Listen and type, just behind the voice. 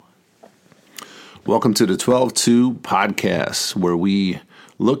Welcome to the 12-2 podcast, where we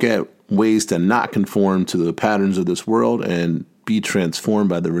look at ways to not conform to the patterns of this world and be transformed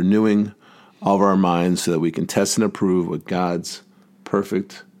by the renewing of our minds so that we can test and approve what God's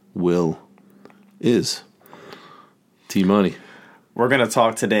perfect will is. T-Money. We're going to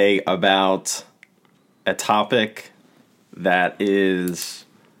talk today about a topic that is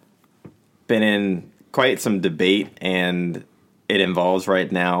been in quite some debate, and it involves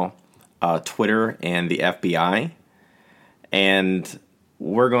right now Twitter and the FBI. And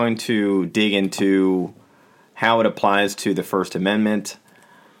we're going to dig into how it applies to the First Amendment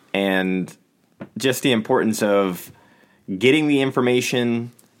and just the importance of getting the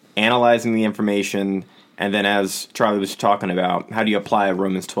information, analyzing the information, and then, as Charlie was talking about, how do you apply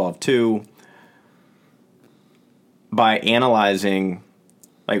Romans 12:2 by analyzing,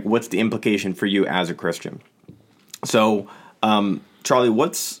 like, what's the implication for you as a Christian? So, Charlie,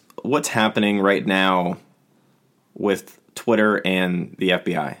 what's happening right now with Twitter and the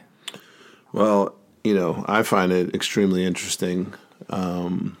FBI? Well, I find it extremely interesting.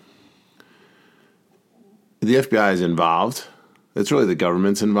 The FBI is involved. It's really the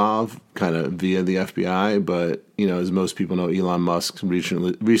government's involved, kind of via the FBI. But, as most people know, Elon Musk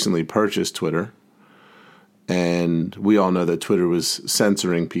recently purchased Twitter. And we all know that Twitter was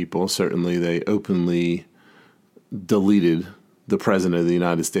censoring people. Certainly, they openly deleted the president of the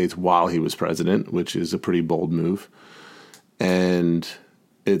United States while he was president, which is a pretty bold move. And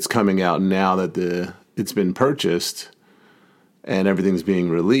it's coming out now that it's been purchased and everything's being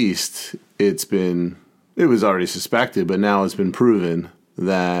released. It was already suspected, but now it's been proven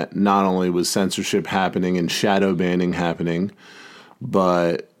that not only was censorship happening and shadow banning happening,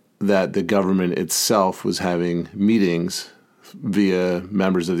 but that the government itself was having meetings via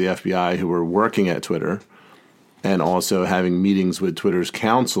members of the FBI who were working at Twitter, and also having meetings with Twitter's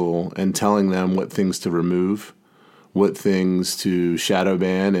counsel and telling them what things to remove, what things to shadow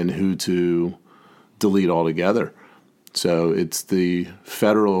ban, and who to delete altogether. So it's the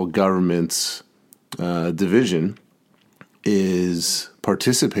federal government's division is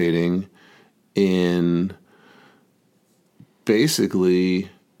participating in basically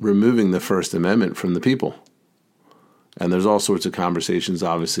removing the First Amendment from the people. And there's all sorts of conversations,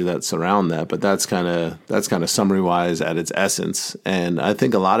 obviously, that surround that, but that's kind of summary-wise at its essence. And I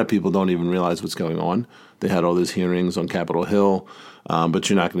think a lot of people don't even realize what's going on. They had all those hearings on Capitol Hill, but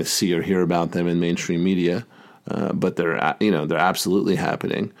you're not going to see or hear about them in mainstream media. But they're absolutely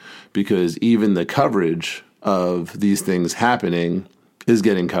happening, because even the coverage of these things happening is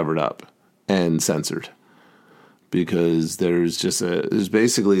getting covered up and censored, because there's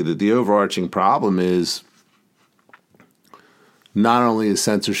basically the overarching problem is not only is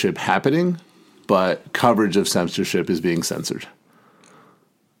censorship happening, but coverage of censorship is being censored.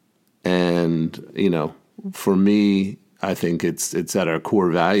 And, for me, I think it's at our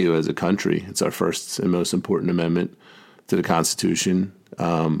core value as a country. It's our first and most important amendment to the Constitution,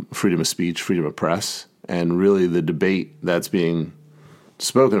 freedom of speech, freedom of press, and really the debate that's being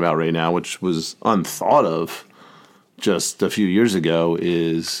spoken about right now, which was unthought of just a few years ago,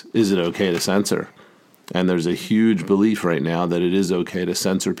 is it okay to censor? And there's a huge belief right now that it is okay to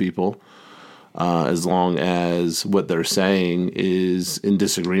censor people as long as what they're saying is in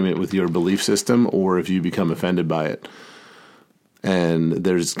disagreement with your belief system, or if you become offended by it. And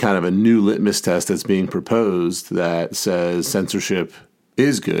there's kind of a new litmus test that's being proposed that says censorship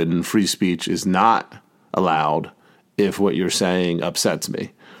is good and free speech is not allowed if what you're saying upsets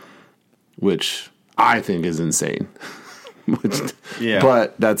me, which I think is insane.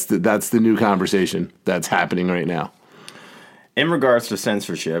 But that's the new conversation that's happening right now. In regards to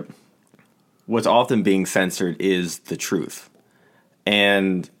censorship, what's often being censored is the truth.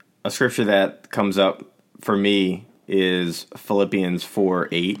 And a scripture that comes up for me is Philippians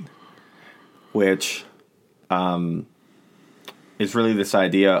 4:8, which is really this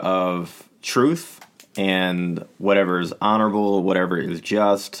idea of truth and whatever is honorable, whatever is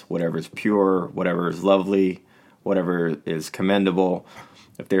just, whatever is pure, whatever is lovely, whatever is commendable.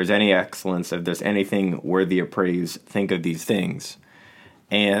 If there's any excellence, if there's anything worthy of praise, think of these things.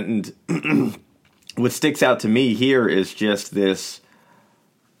 And what sticks out to me here is just this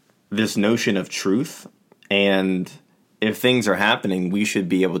notion of truth. And if things are happening, we should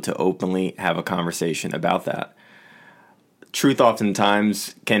be able to openly have a conversation about that. Truth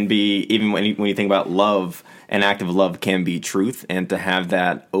oftentimes can be, even when you think about love, an act of love can be truth. And to have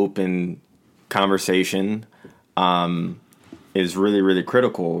that open conversation is really, really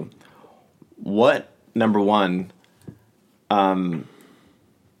critical. Number one,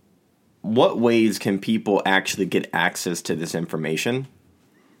 what ways can people actually get access to this information?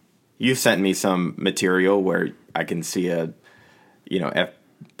 you sent me some material where I can see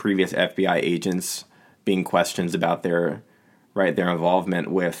previous FBI agents being questioned about their involvement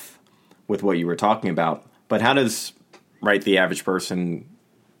with what you were talking about. But how does the average person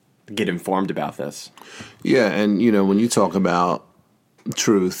get informed about this? Yeah, and when you talk about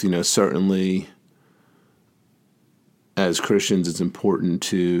truth, certainly as Christians, it's important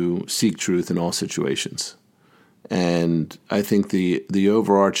to seek truth in all situations. And I think the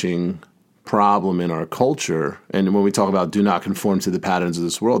overarching problem in our culture, and when we talk about do not conform to the patterns of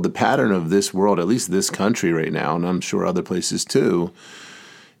this world, the pattern of this world, at least this country right now, and I'm sure other places too,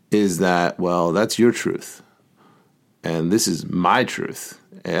 is that, well, that's your truth. And this is my truth.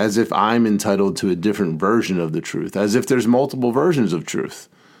 As if I'm entitled to a different version of the truth, as if there's multiple versions of truth.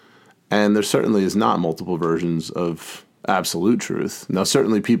 And there certainly is not multiple versions of absolute truth. Now,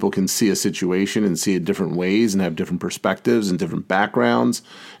 certainly people can see a situation and see it different ways and have different perspectives and different backgrounds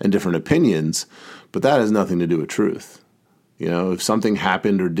and different opinions, but that has nothing to do with truth. If something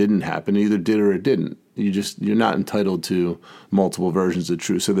happened or didn't happen, it either did or it didn't. You're not entitled to multiple versions of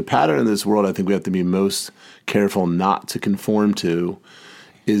truth. So the pattern in this world I think we have to be most careful not to conform to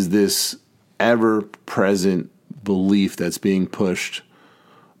is this ever-present belief that's being pushed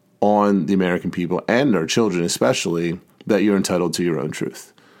on the American people and our children especially, that you're entitled to your own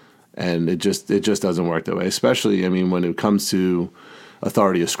truth. And it just doesn't work that way, especially, when it comes to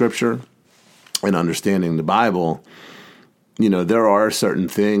authority of Scripture and understanding the Bible. There are certain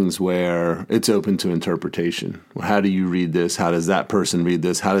things where it's open to interpretation. Well, how do you read this? How does that person read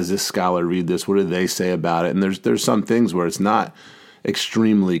this? How does this scholar read this? What do they say about it? And there's some things where it's not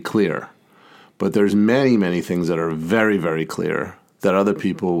extremely clear, but there's many, many things that are very, very clear that other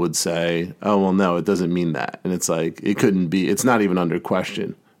people would say, oh, well, no, it doesn't mean that. And it's like, it couldn't be, it's not even under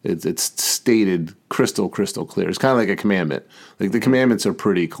question. It's stated crystal clear. It's kind of like a commandment. Like the commandments are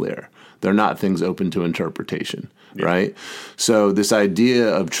pretty clear. They're not things open to interpretation, right? So this idea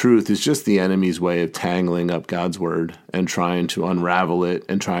of truth is just the enemy's way of tangling up God's word and trying to unravel it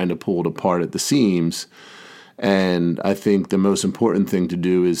and trying to pull it apart at the seams. And I think the most important thing to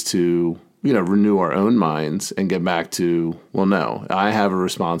do is to renew our own minds and get back to, well, no, I have a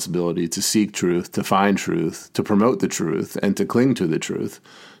responsibility to seek truth, to find truth, to promote the truth, and to cling to the truth.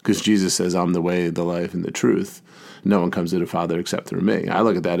 Because Jesus says, I'm the way, the life, and the truth. No one comes to the Father except through me. I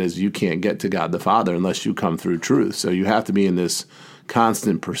look at that as you can't get to God the Father unless you come through truth. So you have to be in this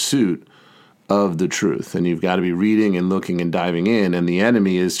constant pursuit of the truth. And you've got to be reading and looking and diving in. And the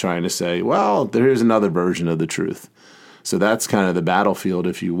enemy is trying to say, well, there's another version of the truth. So that's kind of the battlefield,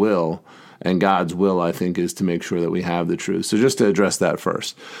 if you will. And God's will, I think, is to make sure that we have the truth. So just to address that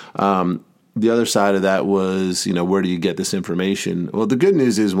first. The other side of that was, where do you get this information? Well, the good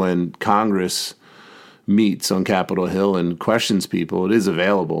news is when Congress meets on Capitol Hill and questions people, it is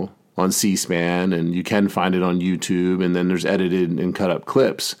available on C-SPAN, and you can find it on YouTube, and then there's edited and cut up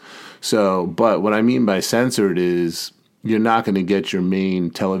clips. So, but what I mean by censored is you're not going to get your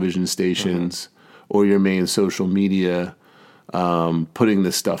main television stations or your main social media putting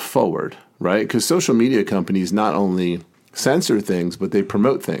this stuff forward, right? Because social media companies not only censor things, but they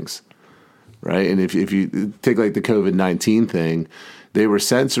promote things, right? And if you take like the COVID-19 thing, they were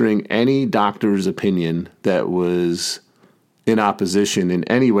censoring any doctor's opinion that was in opposition in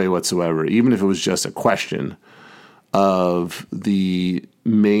any way whatsoever, even if it was just a question of the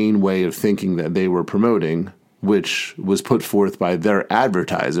main way of thinking that they were promoting, which was put forth by their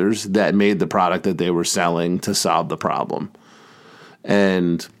advertisers that made the product that they were selling to solve the problem.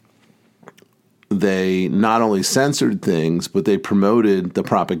 And they not only censored things, but they promoted the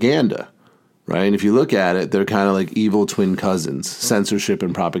propaganda, right? And if you look at it, they're kind of like evil twin cousins, censorship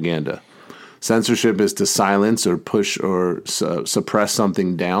and propaganda. Censorship is to silence or push or suppress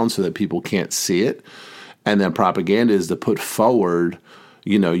something down so that people can't see it. And then propaganda is to put forward,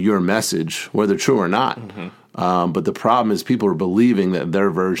 your message, whether true or not. But the problem is people are believing that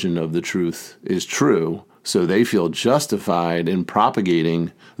their version of the truth is true. So they feel justified in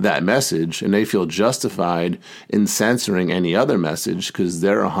propagating that message, and they feel justified in censoring any other message because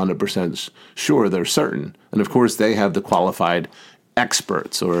they're 100% sure, they're certain. And of course, they have the qualified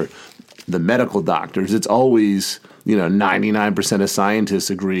experts or the medical doctors. It's always, 99% of scientists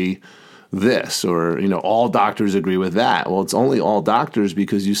agree this, or, all doctors agree with that. Well, it's only all doctors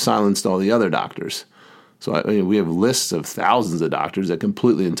because you silenced all the other doctors. So we have lists of thousands of doctors that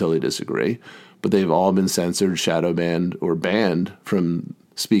completely and totally disagree, but they've all been censored, shadow banned, or banned from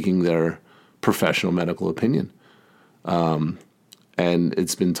speaking their professional medical opinion. And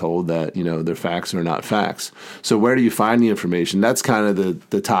it's been told that, their facts are not facts. So where do you find the information? That's kind of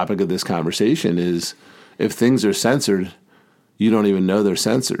the topic of this conversation is if things are censored, you don't even know they're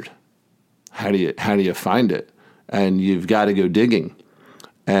censored. how do you find it? And you've got to go digging.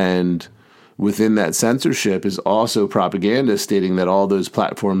 And within that censorship is also propaganda stating that all those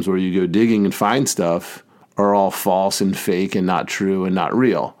platforms where you go digging and find stuff are all false and fake and not true and not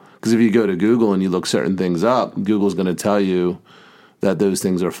real. Because if you go to Google and you look certain things up, Google's going to tell you that those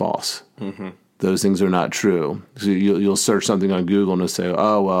things are false. Mm-hmm. Those things are not true. So you'll search something on Google and it'll say,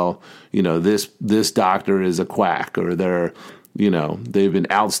 oh, well, this doctor is a quack, or they've been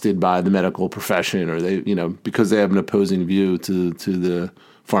ousted by the medical profession, or because they have an opposing view to the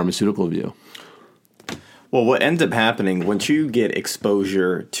pharmaceutical view. Well, what ends up happening once you get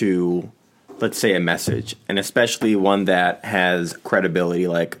exposure to, let's say, a message, and especially one that has credibility,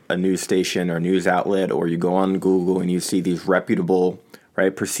 like a news station or news outlet, or you go on Google and you see these reputable,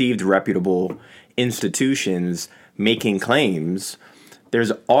 right, perceived reputable institutions making claims,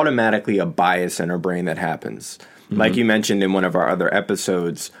 there's automatically a bias in our brain that happens. Mm-hmm. Like you mentioned in one of our other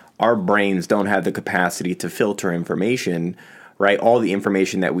episodes, our brains don't have the capacity to filter information, right? All the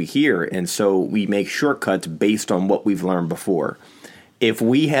information that we hear. And so we make shortcuts based on what we've learned before. If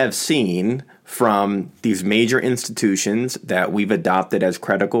we have from these major institutions that we've adopted as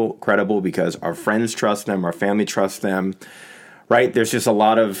credible because our friends trust them, our family trusts them, right? There's just a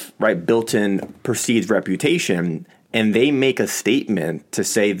lot of built-in perceived reputation, and they make a statement to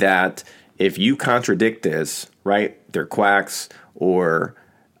say that if you contradict this, right, they're quacks, or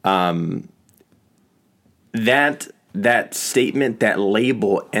that statement, that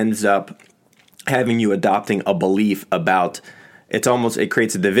label ends up having you adopting a belief about. It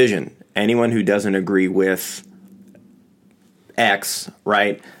creates a division. Anyone who doesn't agree with X,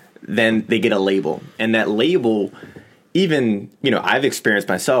 right, then they get a label. And that label, even, I've experienced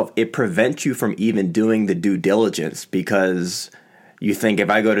myself, it prevents you from even doing the due diligence, because you think, if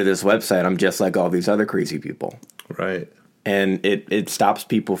I go to this website, I'm just like all these other crazy people. Right. And it stops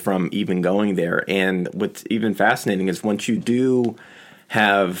people from even going there. And what's even fascinating is once you do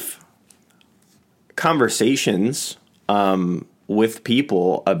have conversations with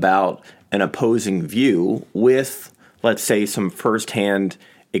people about an opposing view with, let's say, some firsthand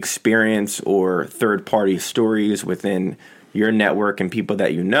experience or third-party stories within your network and people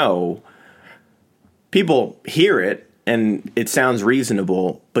that people hear it and it sounds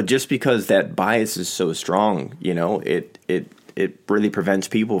reasonable, but just because that bias is so strong, it really prevents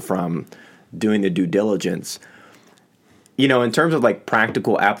people from doing the due diligence. In terms of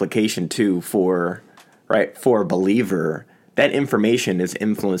practical application too for a believer, that information is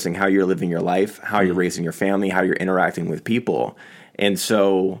influencing how you're living your life, how you're raising your family, how you're interacting with people. And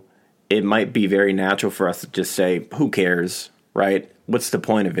so it might be very natural for us to just say, who cares, right? What's the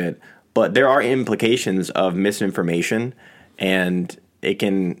point of it? But there are implications of misinformation, and it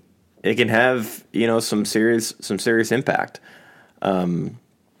can have, some serious impact. A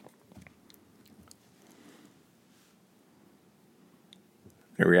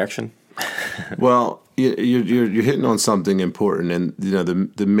reaction? Well, you're hitting on something important, and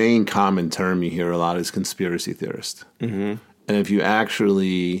the main common term you hear a lot is conspiracy theorist. Mm-hmm. And if you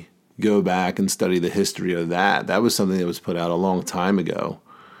actually go back and study the history of that was something that was put out a long time ago,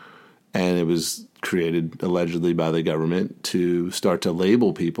 and it was created allegedly by the government to start to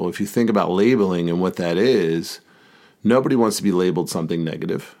label people. If you think about labeling and what that is, nobody wants to be labeled something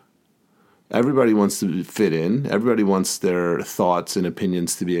negative. Everybody wants to fit in. Everybody wants their thoughts and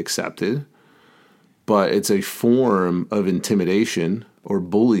opinions to be accepted. But it's a form of intimidation or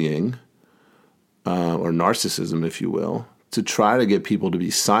bullying or narcissism, if you will, to try to get people to be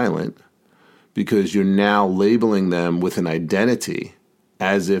silent, because you're now labeling them with an identity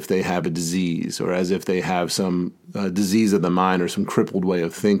as if they have a disease, or as if they have some disease of the mind or some crippled way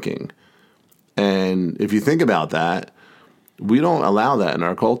of thinking. And if you think about that, we don't allow that in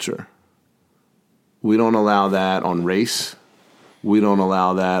our culture. We don't allow that on race. We don't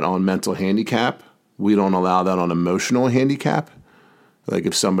allow that on mental handicap. We don't allow that on emotional handicap. Like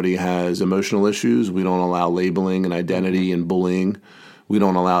if somebody has emotional issues, we don't allow labeling and identity and bullying. We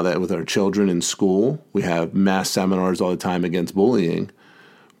don't allow that with our children in school. We have mass seminars all the time against bullying,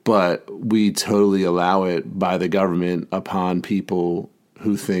 but we totally allow it by the government upon people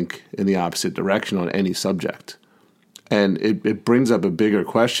who think in the opposite direction on any subject. And it brings up a bigger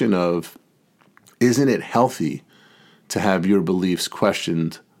question of, isn't it healthy to have your beliefs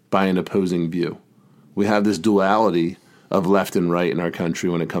questioned by an opposing view? We have this duality of left and right in our country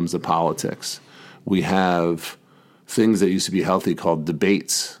when it comes to politics. We have things that used to be healthy called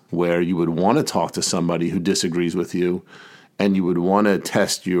debates, where you would want to talk to somebody who disagrees with you, and you would want to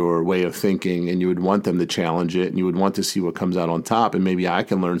test your way of thinking, and you would want them to challenge it, and you would want to see what comes out on top, and maybe I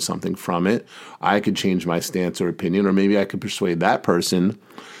can learn something from it. I could change my stance or opinion, or maybe I could persuade that person.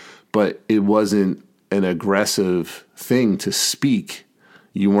 but it wasn't an aggressive thing to speak.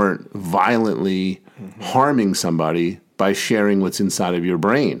 You weren't violently harming somebody by sharing what's inside of your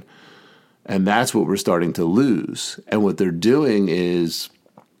brain. And that's what we're starting to lose. And what they're doing is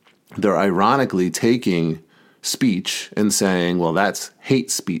they're ironically taking speech and saying, well, that's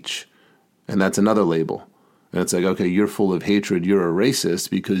hate speech. And that's another label. And it's like, okay, you're full of hatred. You're a racist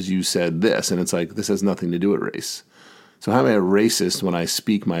because you said this. And it's like, this has nothing to do with race. So how am I a racist when I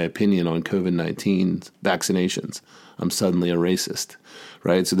speak my opinion on COVID-19 vaccinations? I'm suddenly a racist,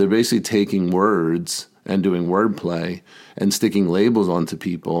 right? So they're basically taking words and doing wordplay and sticking labels onto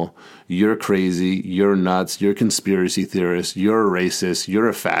people. You're crazy, you're nuts, you're a conspiracy theorist, you're a racist, you're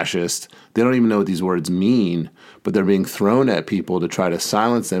a fascist. They don't even know what these words mean, but they're being thrown at people to try to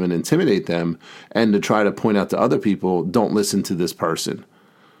silence them and intimidate them and to try to point out to other people, don't listen to this person.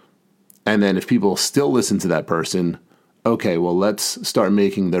 And then if people still listen to that person, okay, well, let's start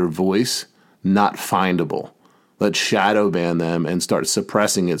making their voice not findable. Let's shadow ban them and start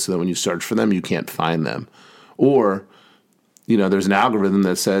suppressing it so that when you search for them, you can't find them. Or, there's an algorithm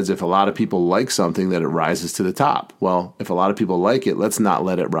that says if a lot of people like something, that it rises to the top. Well, if a lot of people like it, let's not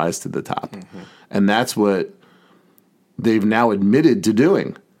let it rise to the top. Mm-hmm. And that's what they've now admitted to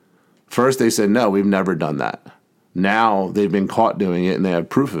doing. First, they said, no, we've never done that. Now they've been caught doing it and they have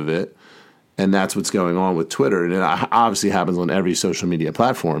proof of it. And that's what's going on with Twitter. And it obviously happens on every social media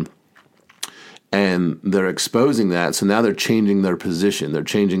platform. And they're exposing that. So now they're changing their position. They're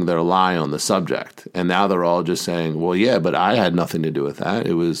changing their lie on the subject. And now they're all just saying, well, yeah, but I had nothing to do with that.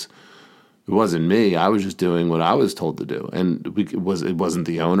 It wasn't me. I was just doing what I was told to do. And it wasn't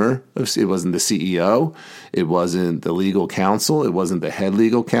the owner. It wasn't the CEO. It wasn't the legal counsel. It wasn't the head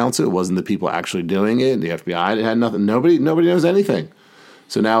legal counsel. It wasn't the people actually doing it. The FBI, it had nothing. Nobody knows anything.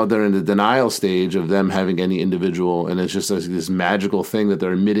 So now they're in the denial stage of them having any individual, and it's just this magical thing that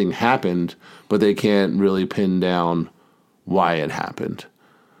they're admitting happened, but they can't really pin down why it happened.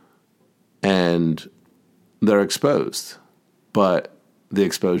 And they're exposed, but the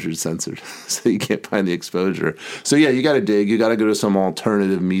exposure is censored, so you can't find the exposure. So yeah, you got to dig. You got to go to some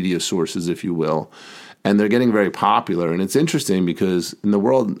alternative media sources, if you will. And they're getting very popular. And it's interesting because in the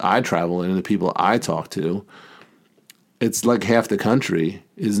world I travel in and the people I talk to, it's like half the country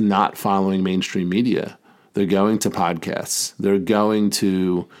is not following mainstream media. They're going to podcasts. They're going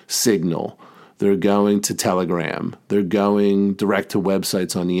to Signal. They're going to Telegram. They're going direct to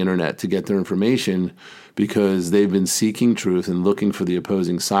websites on the internet to get their information because they've been seeking truth and looking for the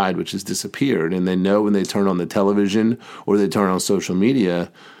opposing side, which has disappeared. And they know when they turn on the television or they turn on social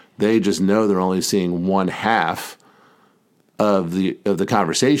media, they just know they're only seeing one half of the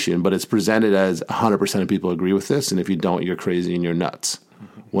conversation, but it's presented as 100% of people agree with this, and if you don't, you're crazy and you're nuts.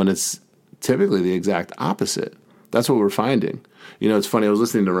 Mm-hmm. When it's typically the exact opposite. That's what we're finding. It's funny. I was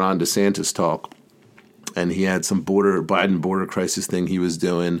listening to Ron DeSantis talk, and he had some Biden border crisis thing he was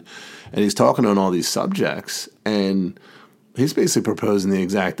doing, and he's talking on all these subjects, and he's basically proposing the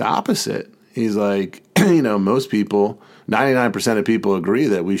exact opposite. He's like, most people, 99% of people agree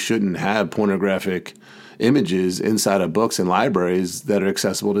that we shouldn't have pornographic images inside of books and libraries that are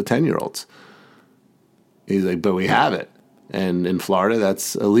accessible to 10-year-olds. He's like, but we have it. And in Florida,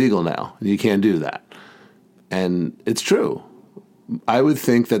 that's illegal now. You can't do that. And it's true. I would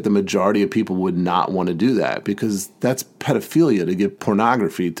think that the majority of people would not want to do that because that's pedophilia to give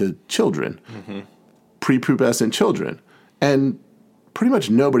pornography to children, prepubescent children. And pretty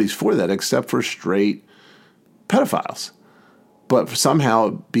much nobody's for that except for straight pedophiles. But somehow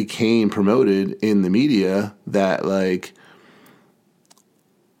it became promoted in the media that, like,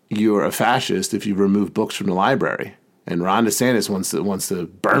 you're a fascist if you remove books from the library. And Ron DeSantis wants to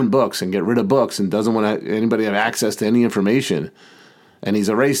burn books and get rid of books and doesn't want anybody to have access to any information. And he's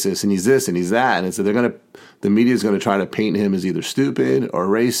a racist and he's this and he's that. And so the media is going to try to paint him as either stupid or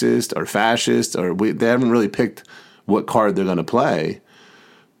racist or fascist, or they haven't really picked what card they're going to play.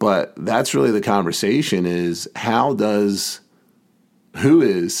 But that's really the conversation: is who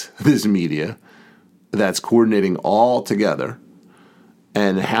is this media that's coordinating all together,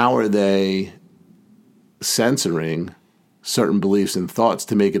 and how are they censoring certain beliefs and thoughts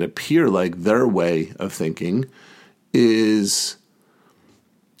to make it appear like their way of thinking is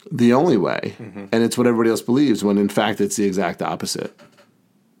the only way, and it's what everybody else believes, when in fact it's the exact opposite.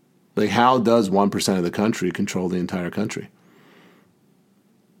 Like, how does 1% of the country control the entire country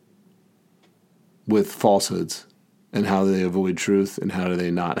with falsehoods? And how do they avoid truth, and how do they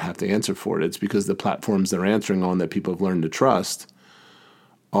not have to answer for it? It's because the platforms they're answering on that people have learned to trust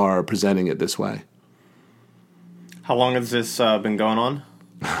are presenting it this way. How long has this been going on?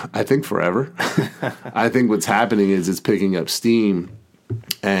 I think forever. I think what's happening is it's picking up steam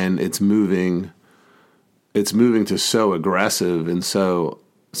and it's moving to so aggressive and so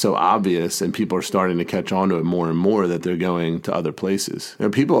obvious, and people are starting to catch on to it more and more that they're going to other places.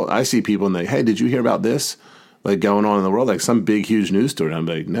 And I see people and they, hey, did you hear about this? Like going on in the world, like some big, huge news story. I'm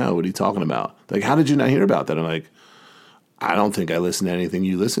like, no, what are you talking about? Like, how did you not hear about that? I'm like, I don't think I listen to anything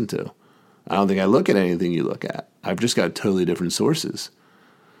you listen to. I don't think I look at anything you look at. I've just got totally different sources.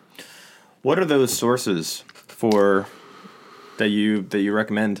 What are those sources for that you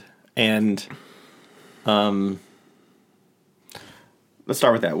recommend? And let's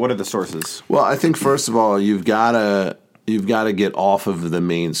start with that. What are the sources? Well, I think first of all, you've got to get off of the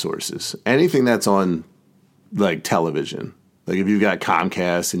main sources. Anything that's on like television, like if you've got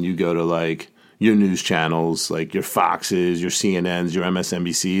Comcast and you go to like your news channels, like your Foxes, your CNNs, your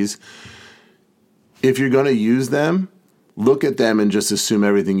MSNBCs, if you're going to use them, look at them and just assume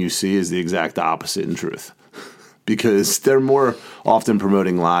everything you see is the exact opposite in truth, because they're more often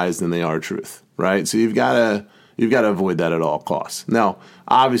promoting lies than they are truth, right? So you've got to avoid that at all costs. Now,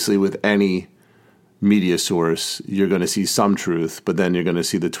 obviously, with any media source, you're going to see some truth, but then you're going to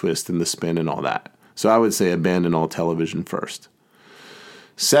see the twist and the spin and all that. So I would say abandon all television first.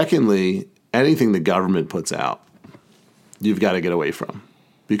 Secondly, anything the government puts out, you've got to get away from,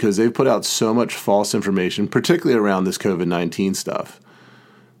 because they've put out so much false information, particularly around this COVID-19 stuff.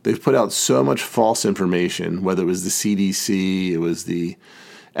 They've put out so much false information, whether it was the CDC, it was the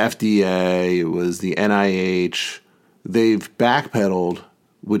FDA, it was the NIH. They've backpedaled,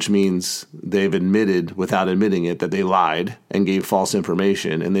 which means they've admitted without admitting it that they lied and gave false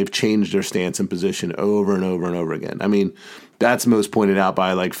information, and they've changed their stance and position over and over and over again. I mean, that's most pointed out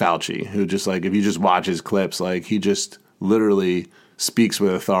by like Fauci, who just like, if you just watch his clips, like he just literally speaks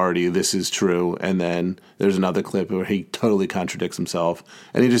with authority, this is true, and then there's another clip where he totally contradicts himself,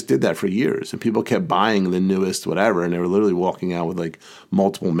 and he just did that for years, and people kept buying the newest whatever, and they were literally walking out with like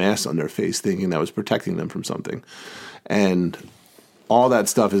multiple masks on their face thinking that was protecting them from something. And all that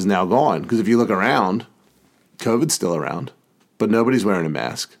stuff is now gone, because if you look around, COVID's still around, but nobody's wearing a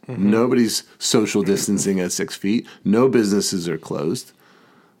mask. Mm-hmm. Nobody's social distancing at 6 feet. No businesses are closed.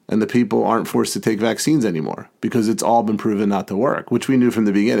 And the people aren't forced to take vaccines anymore because it's all been proven not to work, which we knew from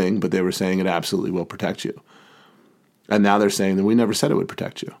the beginning, but they were saying it absolutely will protect you. And now they're saying that we never said it would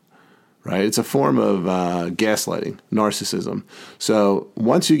protect you, right? It's a form of gaslighting, narcissism. So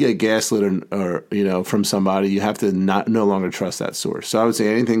once you get gaslit or from somebody, you have to no longer trust that source. So I would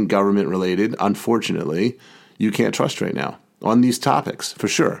say anything government related, unfortunately, you can't trust right now on these topics, for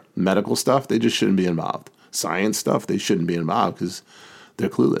sure. Medical stuff, they just shouldn't be involved. Science stuff, they shouldn't be involved because they're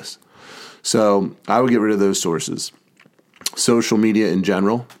clueless. So I would get rid of those sources. Social media in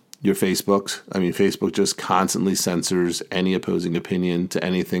general, your Facebooks. I mean, Facebook just constantly censors any opposing opinion to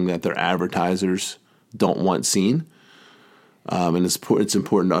anything that their advertisers don't want seen. And it's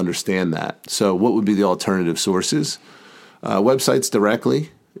important to understand that. So what would be the alternative sources? Websites directly.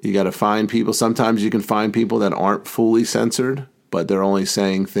 You got to find people. Sometimes you can find people that aren't fully censored, but they're only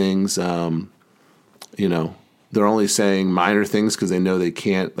saying things, they're only saying minor things because they know they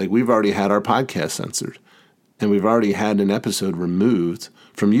can't. Like, we've already had our podcast censored, and we've already had an episode removed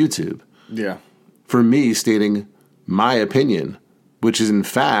from YouTube. Yeah. For me stating my opinion, which is in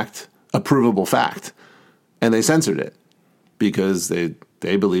fact a provable fact. And they censored it because they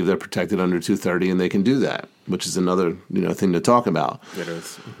believe they're protected under 230 and they can do that, which is another thing to talk about. It is.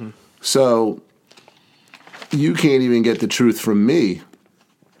 Mm-hmm. So you can't even get the truth from me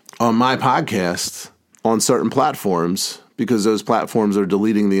on my podcast on certain platforms because those platforms are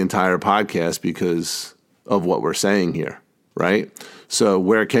deleting the entire podcast because of what we're saying here, right? So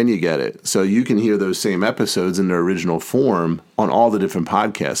where can you get it? So you can hear those same episodes in their original form on all the different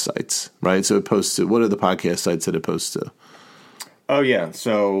podcast sites, right? So it posts to, what are the podcast sites that it posts to? Oh, yeah.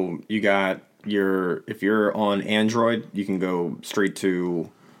 So you got if you're on Android, you can go straight to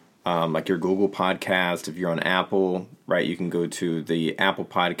like your Google podcast. If you're on Apple, right, you can go to the Apple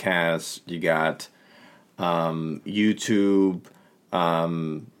Podcast. You got YouTube,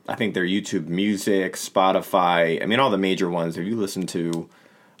 I think they're YouTube Music, Spotify. I mean, all the major ones. If you listen to,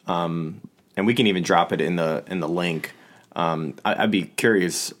 and we can even drop it in the link. I'd be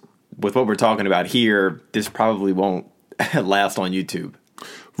curious with what we're talking about here. This probably won't last on YouTube,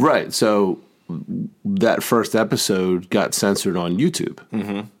 right? So that first episode got censored on YouTube,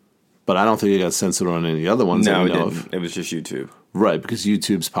 mm-hmm. but I don't think it got censored on any other ones. No, it didn't. It was just YouTube. Right, because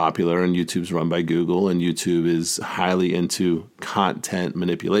YouTube's popular and YouTube's run by Google and YouTube is highly into content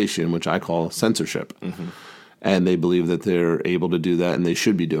manipulation, which I call censorship. Mm-hmm. And they believe that they're able to do that and they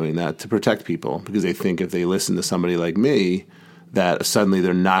should be doing that to protect people because they think if they listen to somebody like me that suddenly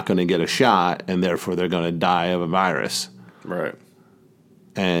they're not going to get a shot and therefore they're going to die of a virus. Right.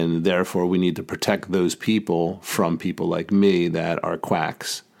 And therefore, we need to protect those people from people like me that are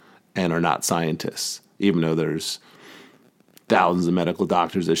quacks and are not scientists. Even though there's thousands of medical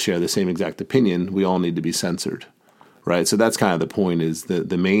doctors that share the same exact opinion, we all need to be censored, right? So that's kind of the point, is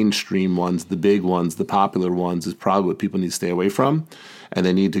the mainstream ones, the big ones, the popular ones is probably what people need to stay away from. And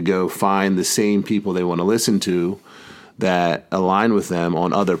they need to go find the same people they want to listen to that align with them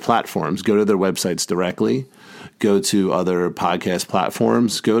on other platforms. Go to their websites directly. Go to other podcast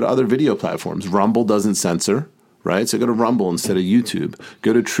platforms. Go to other video platforms. Rumble doesn't censor, right? So go to Rumble instead of YouTube.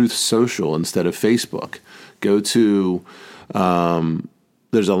 Go to Truth Social instead of Facebook. Go to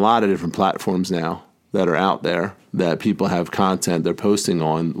there's a lot of different platforms now that are out there that people have content they're posting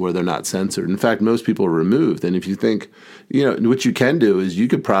on where they're not censored. In fact, most people are removed. And if you think, what you can do is you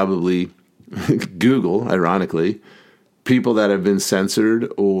could probably Google, ironically, people that have been censored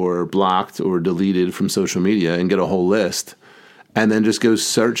or blocked or deleted from social media and get a whole list, and then just go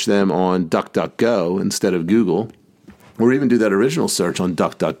search them on DuckDuckGo instead of Google, or even do that original search on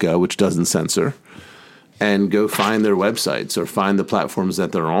DuckDuckGo, which doesn't censor, and go find their websites or find the platforms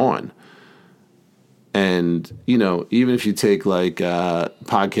that they're on. And, even if you take like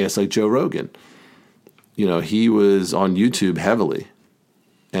podcasts like Joe Rogan, he was on YouTube heavily,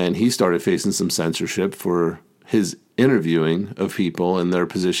 and he started facing some censorship for his interviewing of people and their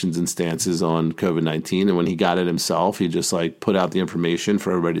positions and stances on COVID-19. And when he got it himself, he just put out the information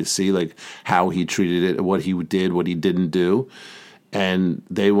for everybody to see, how he treated it, what he did, what he didn't do. And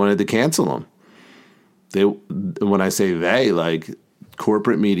they wanted to cancel him. When I say they,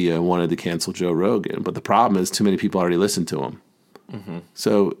 corporate media wanted to cancel Joe Rogan. But the problem is too many people already listened to him. Mm-hmm.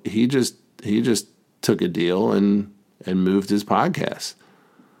 So he just took a deal and moved his podcast.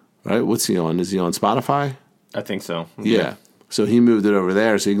 Right? What's he on? Is he on Spotify? I think so. Yeah. So he moved it over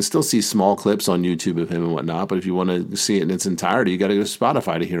there. So you can still see small clips on YouTube of him and whatnot. But if you want to see it in its entirety, you got to go to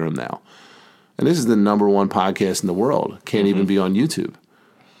Spotify to hear him now. And this is the number one podcast in the world. Can't even be on YouTube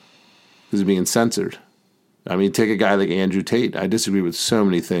because it's being censored. I mean, take a guy like Andrew Tate. I disagree with so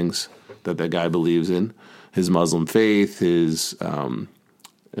many things that guy believes in. His Muslim faith, and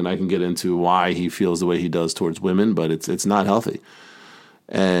I can get into why he feels the way he does towards women, but it's not healthy.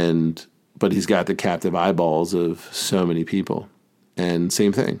 But he's got the captive eyeballs of so many people. And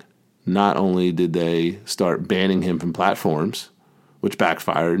same thing. Not only did they start banning him from platforms, which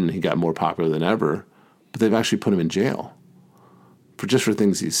backfired and he got more popular than ever, but they've actually put him in jail for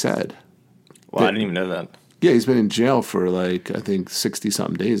things he said. Well, I didn't even know that. Yeah, he's been in jail for I think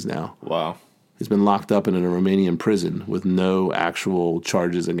 60-something days now. Wow. He's been locked up in a Romanian prison with no actual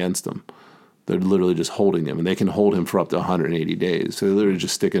charges against him. They're literally just holding him, and they can hold him for up to 180 days. So they literally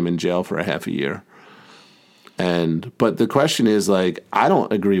just stick him in jail for a half a year. But the question is, I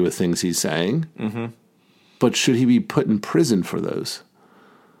don't agree with things he's saying, but should he be put in prison for those?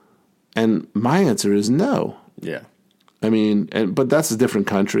 And my answer is no. Yeah. I mean, but that's a different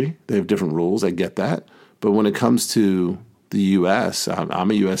country. They have different rules. I get that. But when it comes to the U.S.,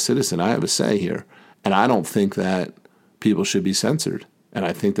 I'm a U.S. citizen. I have a say here. And I don't think that people should be censored. And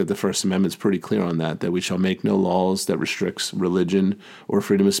I think that the First Amendment is pretty clear on that we shall make no laws that restricts religion or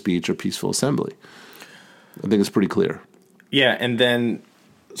freedom of speech or peaceful assembly. I think it's pretty clear. Yeah, and then,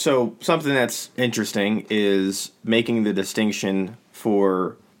 so something that's interesting is making the distinction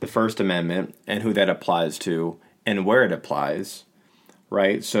for the First Amendment and who that applies to and where it applies,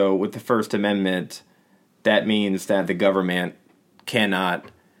 right? So with the First Amendment, that means that the government cannot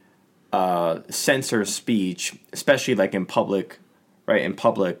censor speech, especially in public, right? In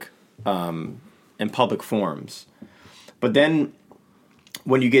public forums. But then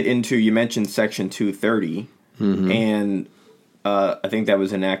when you get into, you mentioned Section 230, and I think that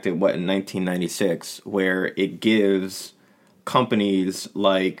was enacted, in 1996, where it gives companies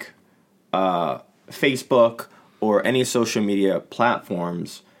like Facebook or any social media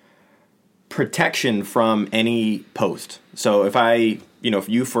platforms protection from any post. So if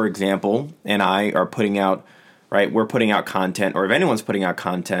you, for example, and I are putting out, right, we're putting out content, or if anyone's putting out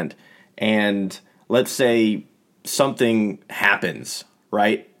content, and let's say something happens,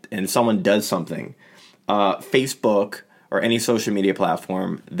 right, and someone does something, Facebook or any social media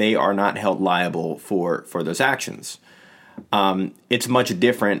platform, they are not held liable for those actions. It's much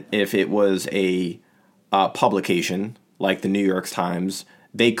different if it was a publication like the New York Times.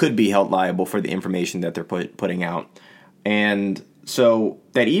 They could be held liable for the information that they're putting out. And so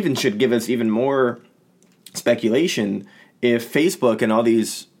that even should give us even more speculation. If Facebook and all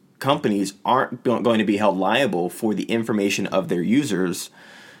these companies aren't going to be held liable for the information of their users,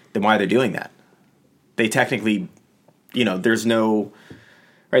 then why are they doing that? They technically, there's no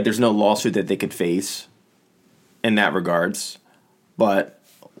lawsuit that they could face in that regards. But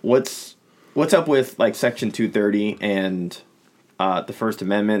what's up with like Section 230 and the First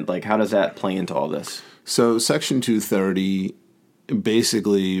Amendment? Like, how does that play into all this? So Section 230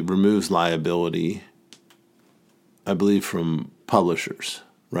 basically removes liability, I believe, from publishers,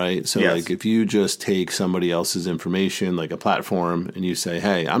 right? So Yes. like if you just take somebody else's information, like a platform, and you say,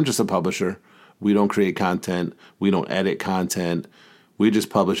 hey, I'm just a publisher. We don't create content. We don't edit content. We just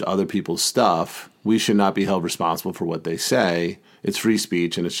publish other people's stuff. We should not be held responsible for what they say. It's free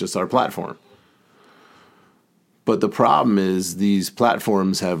speech, and it's just our platform. But the problem is these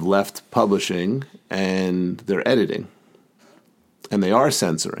platforms have left publishing, and they're editing. And they are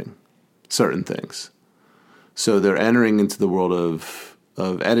censoring certain things. So they're entering into the world of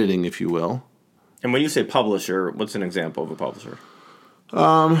editing, if you will. And when you say publisher, what's an example of a publisher?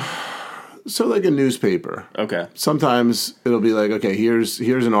 So like a newspaper. Okay. Sometimes it'll be like, okay, here's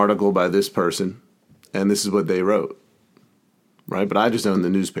an article by this person, and this is what they wrote, right? But I just own the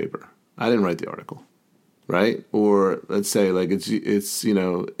newspaper. I didn't write the article, right? Or let's say like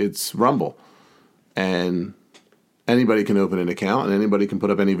it's Rumble, and anybody can open an account and anybody can put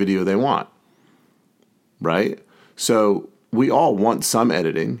up any video they want, right? So we all want some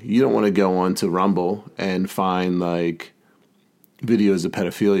editing. You don't want to go on to Rumble and find like videos of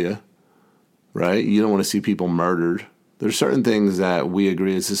pedophilia, right? You don't want to see people murdered. There's certain things that we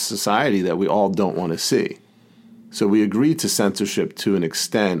agree as a society that we all don't want to see. So we agree to censorship to an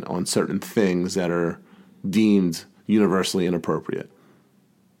extent on certain things that are deemed universally inappropriate.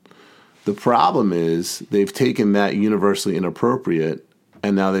 The problem is they've taken that universally inappropriate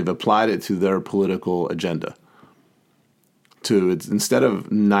and now they've applied it to their political agenda. Instead of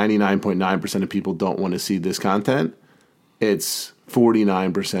 99.9% of people don't want to see this content, it's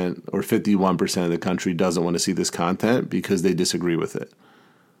 49% or 51% of the country doesn't want to see this content because they disagree with it.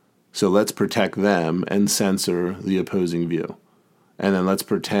 So let's protect them and censor the opposing view. And then let's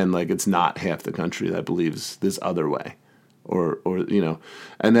pretend like it's not half the country that believes this other way. Or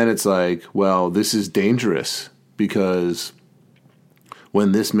and then it's like, well, this is dangerous because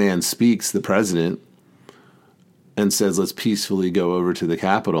when this man speaks, the president, and says, let's peacefully go over to the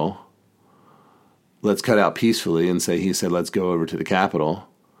Capitol, let's cut out peacefully and say he said, let's go over to the Capitol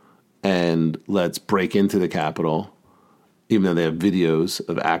and let's break into the Capitol, even though they have videos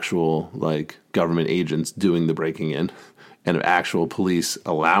of actual like government agents doing the breaking in and of actual police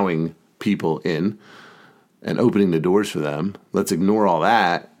allowing people in and opening the doors for them. Let's ignore all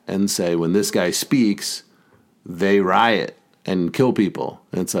that and say when this guy speaks, they riot and kill people.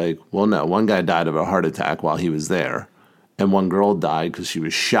 And it's like, well, no, one guy died of a heart attack while he was there, and one girl died because she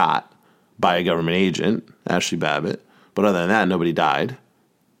was shot by a government agent, Ashley Babbitt. But other than that, nobody died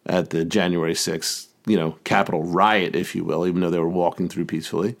at the January 6th, Capitol riot, if you will, even though they were walking through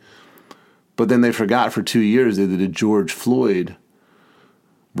peacefully. But then they forgot for 2 years they did a George Floyd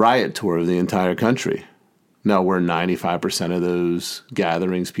riot tour of the entire country. Now, were 95% of those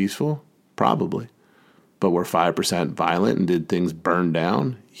gatherings peaceful? Probably. But were 5% violent and did things burn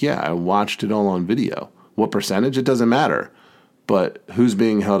down? Yeah, I watched it all on video. What percentage? It doesn't matter. But who's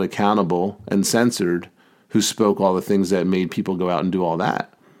being held accountable and censored? Who spoke all the things that made people go out and do all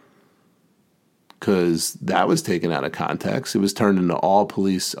that? Because that was taken out of context. It was turned into all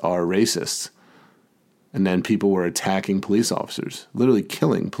police are racists. And then people were attacking police officers, literally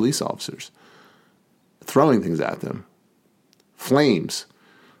killing police officers, throwing things at them, flames,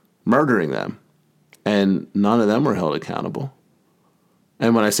 murdering them. And none of them were held accountable.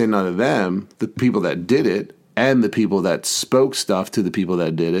 And when I say none of them, the people that did it and the people that spoke stuff to the people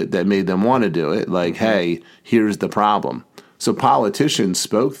that did it that made them want to do it, like, hey, here's the problem. So politicians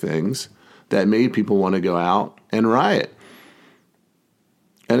spoke things that made people want to go out and riot.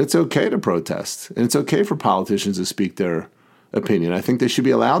 And it's okay to protest. And it's okay for politicians to speak their opinion. I think they should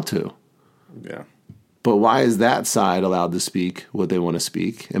be allowed to. Yeah. But why is that side allowed to speak what they want to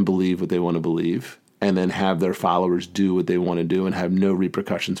speak and believe what they want to believe and then have their followers do what they want to do and have no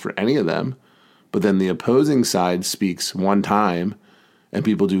repercussions for any of them? But then the opposing side speaks one time and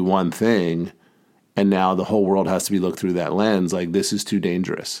people do one thing, and now the whole world has to be looked through that lens like this is too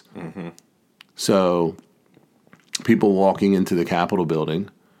dangerous. Mm-hmm. So people walking into the Capitol building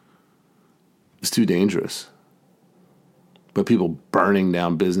is too dangerous. But people burning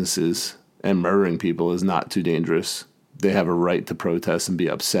down businesses and murdering people is not too dangerous. They have a right to protest and be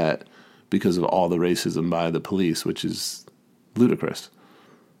upset because of all the racism by the police, which is ludicrous.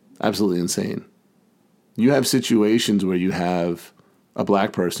 Absolutely insane. You have situations where you have a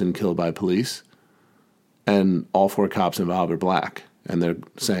black person killed by police and all 4 cops involved are black. And they're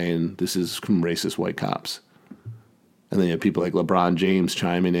saying this is from racist white cops. And then you have people like LeBron James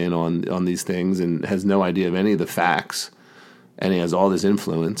chiming in on these things and has no idea of any of the facts and he has all this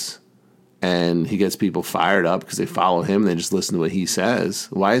influence, and he gets people fired up because they follow him and they just listen to what he says,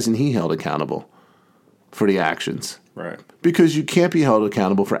 why isn't he held accountable for the actions? Right. Because you can't be held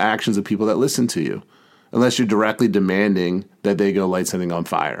accountable for actions of people that listen to you unless you're directly demanding that they go light something on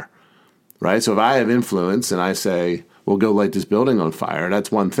fire, right? So if I have influence and I say, well, go light this building on fire,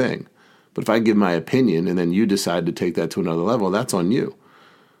 that's one thing. But if I give my opinion and then you decide to take that to another level, that's on you,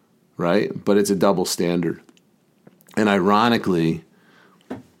 right? But it's a double standard. And ironically,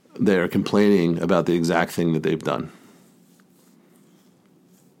 they're complaining about the exact thing that they've done.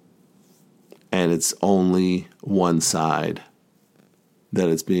 And it's only one side that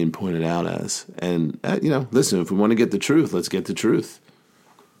it's being pointed out as. And, listen, if we want to get the truth, let's get the truth.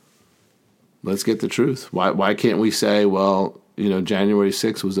 Let's get the truth. Why can't we say, well, January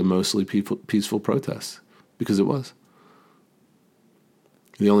 6th was a mostly peaceful protest? Because it was.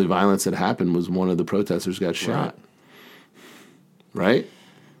 The only violence that happened was one of the protesters got shot. Right?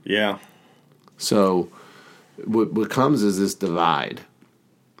 Yeah. So what comes is this divide.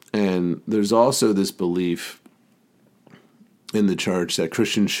 And there's also this belief in the church that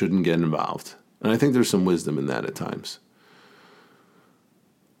Christians shouldn't get involved. And I think there's some wisdom in that at times.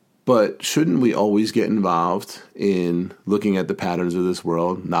 But shouldn't we always get involved in looking at the patterns of this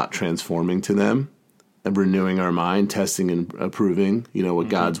world, not transforming to them, and renewing our mind, testing and approving, what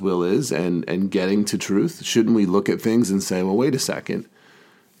God's will is, and getting to truth? Shouldn't we look at things and say, well, wait a second.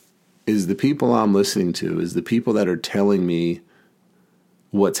 Is the people I'm listening to, is the people that are telling me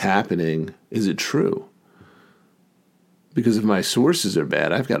what's happening, is it true? Because if my sources are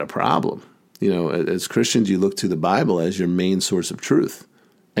bad, I've got a problem. As Christians, you look to the Bible as your main source of truth.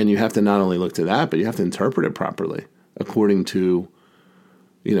 And you have to not only look to that, but you have to interpret it properly according to,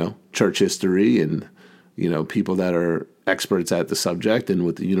 church history and, people that are experts at the subject and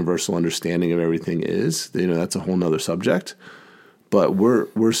what the universal understanding of everything is. That's a whole nother subject. But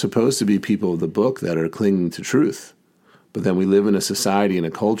we're supposed to be people of the book that are clinging to truth. But then we live in a society and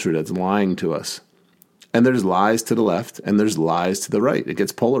a culture that's lying to us. And there's lies to the left and there's lies to the right. It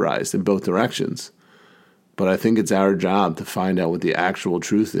gets polarized in both directions. But I think it's our job to find out what the actual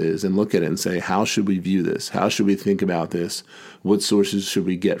truth is and look at it and say, how should we view this? How should we think about this? What sources should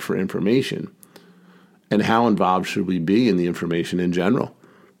we get for information? And how involved should we be in the information in general?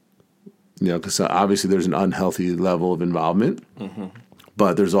 Because obviously there's an unhealthy level of involvement,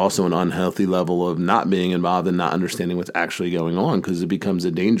 but there's also an unhealthy level of not being involved and not understanding what's actually going on, because it becomes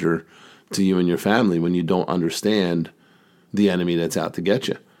a danger to you and your family when you don't understand the enemy that's out to get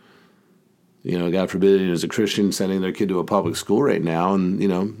you. God forbid, as a Christian sending their kid to a public school right now and,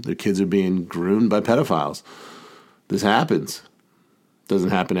 their kids are being groomed by pedophiles. This happens.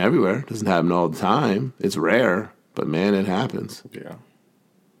 Doesn't happen everywhere. Doesn't happen all the time. It's rare, but man, it happens. Yeah.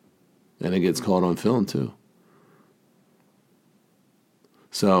 And it gets caught on film too.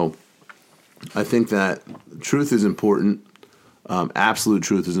 So I think that truth is important. Absolute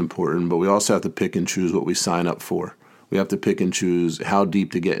truth is important, but we also have to pick and choose what we sign up for. We have to pick and choose how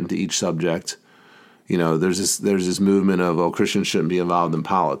deep to get into each subject. There's this movement of, Christians shouldn't be involved in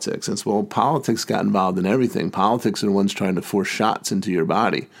politics. And so, politics got involved in everything. Politics are the ones trying to force shots into your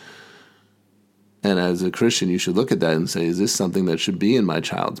body. And as a Christian, you should look at that and say, is this something that should be in my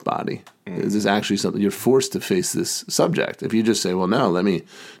child's body? Is this actually something you're forced to face this subject? If you just say, well, no, let me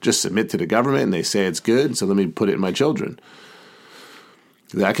just submit to the government and they say it's good, so let me put it in my children.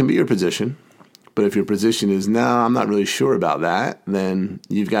 That can be your position. But if your position is, no, I'm not really sure about that, then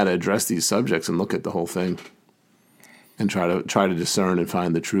you've got to address these subjects and look at the whole thing and try to discern and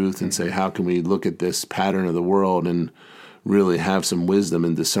find the truth and say, how can we look at this pattern of the world and really have some wisdom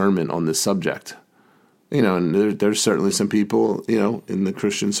and discernment on this subject? And there's certainly some people, in the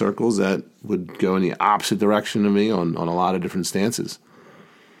Christian circles that would go in the opposite direction of me on a lot of different stances.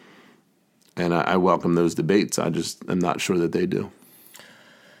 And I welcome those debates. I just am not sure that they do.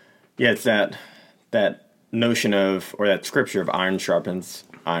 Yeah, it's that notion of, or that scripture of iron sharpens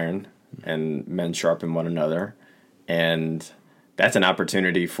iron and men sharpen one another. And that's an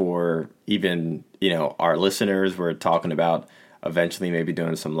opportunity for even, our listeners. We're talking about eventually maybe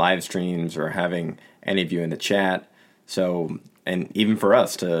doing some live streams or having any of you in the chat. So, and even for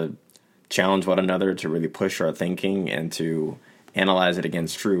us to challenge one another, to really push our thinking and to analyze it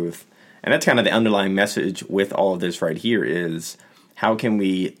against truth. And that's kind of the underlying message with all of this right here is, how can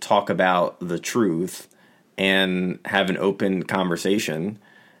we talk about the truth and have an open conversation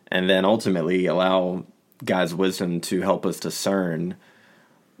and then ultimately allow God's wisdom to help us discern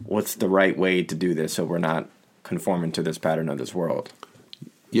what's the right way to do this so we're not conforming to this pattern of this world?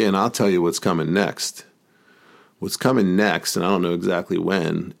 Yeah, and I'll tell you what's coming next. What's coming next, and I don't know exactly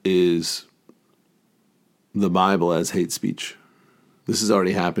when, is the Bible as hate speech. This has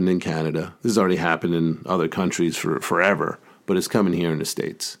already happened in Canada. This has already happened in other countries for forever, but it's coming here in the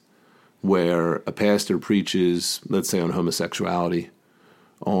States, where a pastor preaches, let's say, on homosexuality,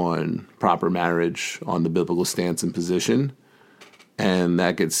 on proper marriage, on the biblical stance and position, and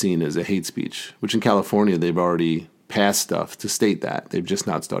that gets seen as a hate speech, which in California, they've already passed stuff to state that. They've just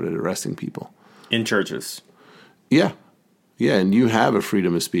not started arresting people. In churches. Yeah. Yeah, and you have a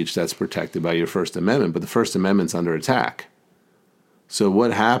freedom of speech that's protected by your First Amendment, but the First Amendment's under attack. So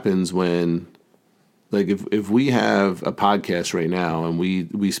what happens when, like, if we have a podcast right now and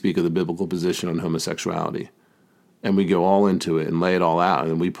we speak of the biblical position on homosexuality and we go all into it and lay it all out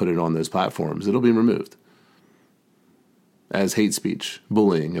and we put it on those platforms, it'll be removed as hate speech,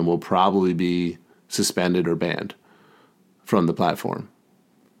 bullying, and will probably be suspended or banned from the platform.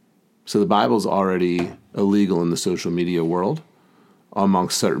 So the Bible's already illegal in the social media world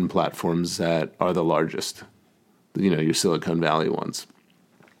amongst certain platforms that are the largest, your Silicon Valley ones.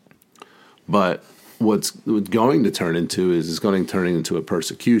 But what's going to turn into is going to turn into a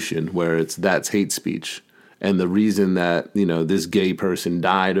persecution where that's hate speech. And the reason that, this gay person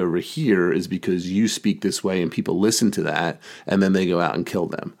died over here is because you speak this way and people listen to that and then they go out and kill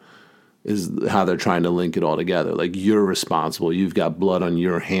them, is how they're trying to link it all together. Like, you're responsible. You've got blood on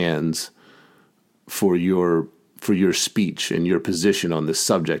your hands for your speech and your position on this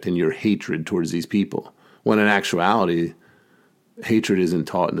subject and your hatred towards these people. When in actuality, hatred isn't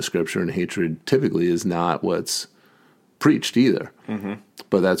taught in the scripture, and hatred typically is not what's preached either. Mm-hmm.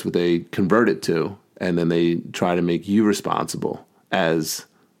 But that's what they convert it to, and then they try to make you responsible as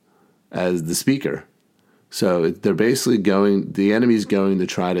the speaker. So they're basically the enemy's going to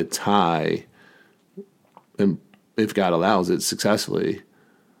try to tie, and if God allows it successfully,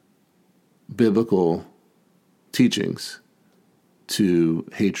 biblical teachings to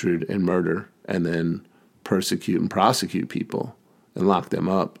hatred and murder, and then persecute and prosecute people and lock them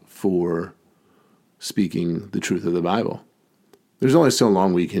up for speaking the truth of the Bible. There's only so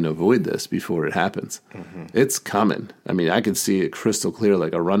long we can avoid this before it happens. Mm-hmm. It's coming. I mean, I can see it crystal clear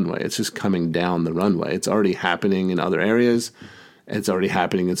like a runway. It's just coming down the runway. It's already happening in other areas. It's already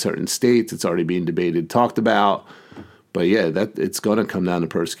happening in certain states. It's already being debated, talked about. But yeah, it's going to come down to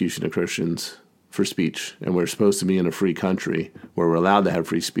persecution of Christians for speech. And we're supposed to be in a free country where we're allowed to have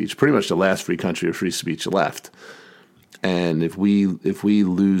free speech. Pretty much the last free country of free speech left. And if we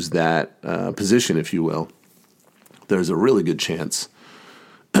lose that position, if you will, there's a really good chance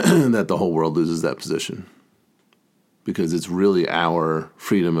that the whole world loses that position, because it's really our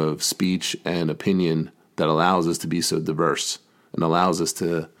freedom of speech and opinion that allows us to be so diverse and allows us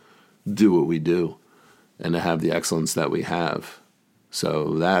to do what we do and to have the excellence that we have.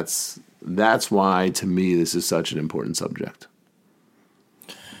 So that's why, to me, this is such an important subject.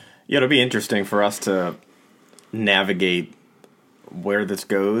 Yeah, it'll be interesting for us to navigate where this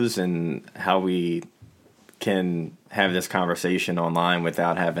goes and how we can have this conversation online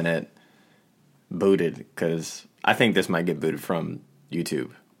without having it booted, because I think this might get booted from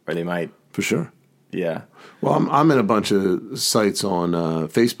YouTube, or they might. For sure. Yeah. Well, I'm in a bunch of sites on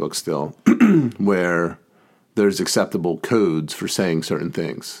Facebook still where there's acceptable codes for saying certain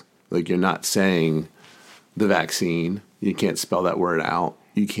things. Like, you're not saying the vaccine. You can't spell that word out.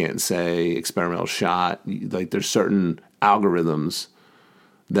 You can't say experimental shot. Like, there's certain algorithms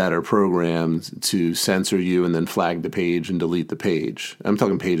that are programmed to censor you and then flag the page and delete the page. I'm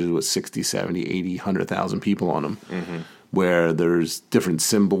talking pages with 60, 70, 80, 100,000 people on them, mm-hmm. where there's different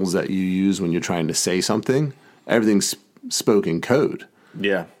symbols that you use when you're trying to say something. Everything's spoken code.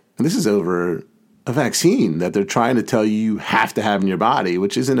 Yeah. And this is over a vaccine that they're trying to tell you have to have in your body,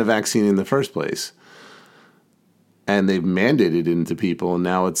 which isn't a vaccine in the first place. And they've mandated it into people, and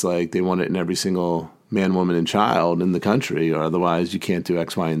now it's like they want it in every single man, woman, and child in the country, or otherwise you can't do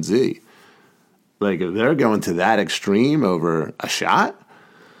X, Y, and Z. Like, if they're going to that extreme over a shot,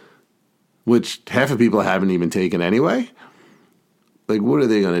 which half of people haven't even taken anyway, like, what are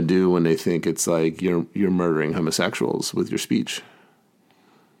they going to do when they think it's like you're murdering homosexuals with your speech?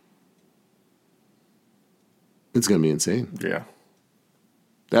 It's going to be insane. Yeah.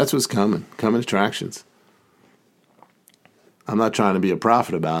 That's what's coming attractions. I'm not trying to be a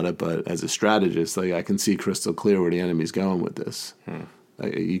prophet about it, but as a strategist, like, I can see crystal clear where the enemy's going with this.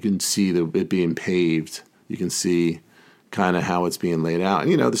 Like, you can see it being paved. You can see kind of how it's being laid out.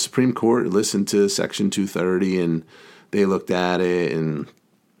 And, the Supreme Court listened to Section 230, and they looked at it. And,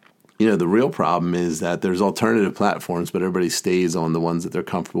 the real problem is that there's alternative platforms, but everybody stays on the ones that they're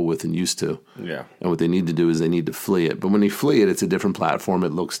comfortable with and used to. Yeah. And what they need to do is they need to flee it. But when they flee it, it's a different platform.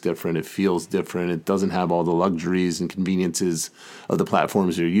 It looks different. It feels different. It doesn't have all the luxuries and conveniences of the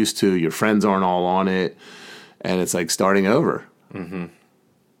platforms you're used to. Your friends aren't all on it. And it's like starting over.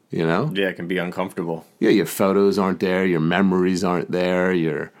 You know? Yeah, it can be uncomfortable. Yeah, your photos aren't there, your memories aren't there,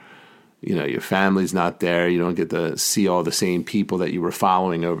 your family's not there. You don't get to see all the same people that you were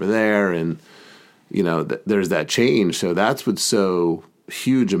following over there, and there's that change. So that's what's so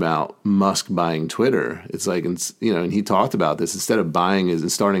huge about Musk buying Twitter. It's like, and he talked about this. Instead of buying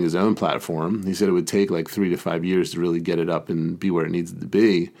and starting his own platform, he said it would take like 3 to 5 years to really get it up and be where it needs to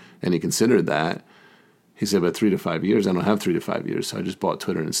be, and he considered that. He said, but 3 to 5 years, I don't have 3 to 5 years, so I just bought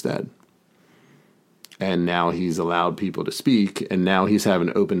Twitter instead. And now he's allowed people to speak, and now he's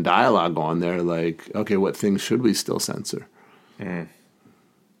having open dialogue on there like, okay, what things should we still censor? And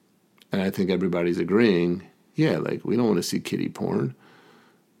I think everybody's agreeing, yeah, like we don't want to see kiddie porn.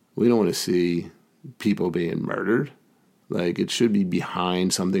 We don't want to see people being murdered. Like it should be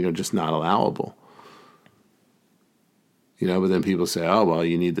behind something or just not allowable. But then people say, oh, well,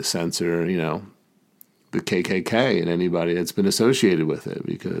 you need to censor, the KKK and anybody that's been associated with it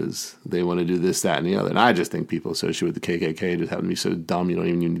because they want to do this, that, and the other. And I just think people associated with the KKK just happen to be so dumb you don't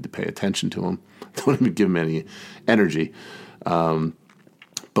even need to pay attention to them. Don't even give them any energy. But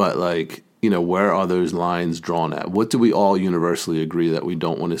where are those lines drawn at? What do we all universally agree that we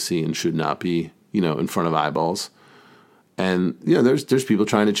don't want to see and should not be, in front of eyeballs? And, there's people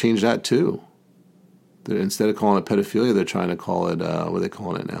trying to change that too. Instead of calling it pedophilia, they're trying to call it, what are they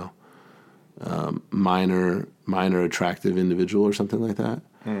calling it now? Minor attractive individual or something like that.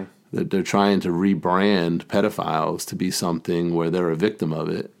 They're trying to rebrand pedophiles to be something where they're a victim of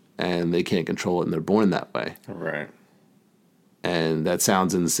it and they can't control it and they're born that way. Right. And that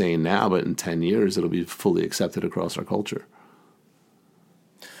sounds insane now, but in 10 years it'll be fully accepted across our culture.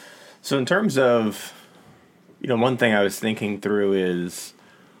 So in terms of, one thing I was thinking through is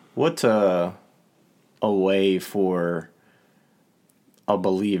what's a way for a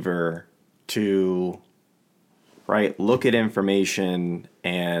believer to look at information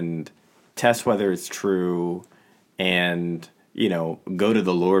and test whether it's true and go to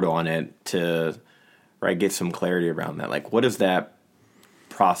the Lord on it to get some clarity around that. Like, what does that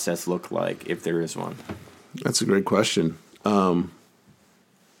process look like if there is one? That's a great question.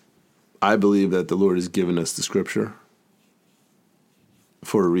 I believe that the Lord has given us the scripture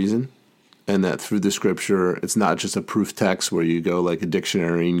for a reason. And that through the scripture, it's not just a proof text where you go like a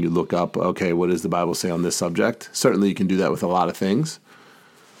dictionary and you look up, okay, what does the Bible say on this subject? Certainly you can do that with a lot of things.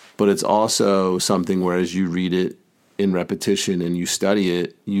 But it's also something where as you read it in repetition and you study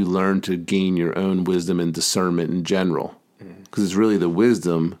it, you learn to gain your own wisdom and discernment in general. Because it's really the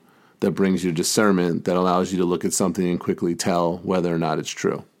wisdom that brings you discernment that allows you to look at something and quickly tell whether or not it's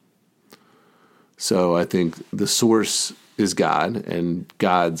true. So I think the source is God, and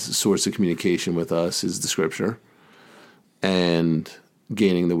God's source of communication with us is the scripture. And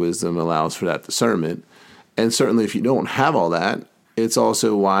gaining the wisdom allows for that discernment. And certainly if you don't have all that, it's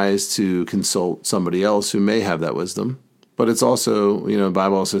also wise to consult somebody else who may have that wisdom. But it's also, the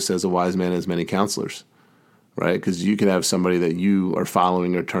Bible also says a wise man has many counselors, right? Because you can have somebody that you are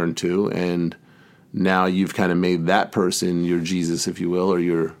following or turn to, and now you've kind of made that person your Jesus, if you will, or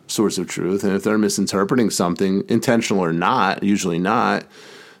your source of truth. And if they're misinterpreting something, intentional or not, usually not,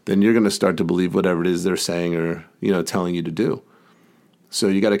 then you're going to start to believe whatever it is they're saying or, telling you to do. So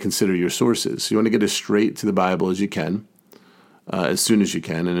you got to consider your sources. You want to get as straight to the Bible as you can, as soon as you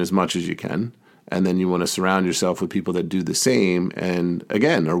can, and as much as you can. And then you want to surround yourself with people that do the same and,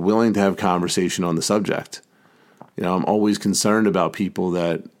 again, are willing to have conversation on the subject. I'm always concerned about people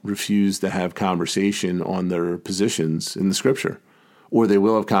that refuse to have conversation on their positions in the scripture. Or they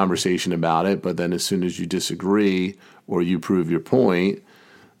will have conversation about it, but then as soon as you disagree or you prove your point,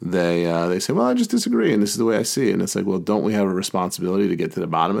 they say, well, I just disagree, and this is the way I see it. And it's like, well, don't we have a responsibility to get to the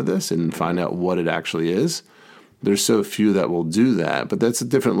bottom of this and find out what it actually is? There's so few that will do that, but that's a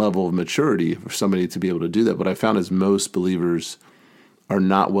different level of maturity for somebody to be able to do that. What I found is most believers are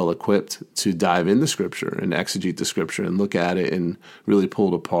not well equipped to dive into Scripture and exegete the Scripture and look at it and really pull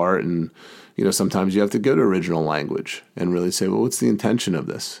it apart. And, sometimes you have to go to original language and really say, well, what's the intention of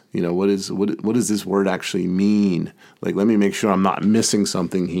this? What does this word actually mean? Like, let me make sure I'm not missing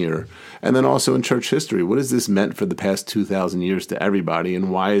something here. And then also in church history, what has this meant for the past 2,000 years to everybody? And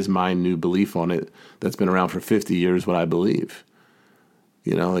why is my new belief on it that's been around for 50 years what I believe?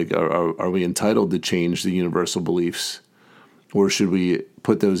 Are we entitled to change the universal beliefs? Or should we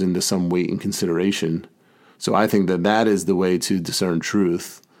put those into some weight and consideration? So I think that is the way to discern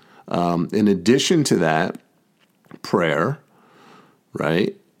truth. In addition to that, prayer,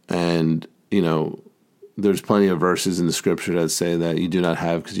 right? And, there's plenty of verses in the scripture that say that you do not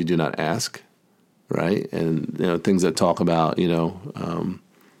have because you do not ask, right? And, things that talk about, to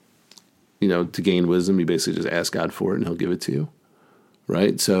gain wisdom, you basically just ask God for it and he'll give it to you.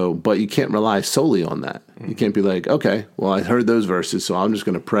 right? So, but you can't rely solely on that. You can't be like, okay, well, I heard those verses, so I'm just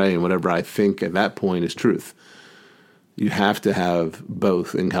going to pray, and whatever I think at that point is truth. You have to have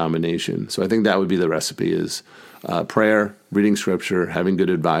both in combination. So I think that would be the recipe: is prayer, reading scripture, having good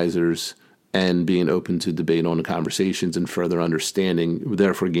advisors, and being open to debate on the conversations and further understanding,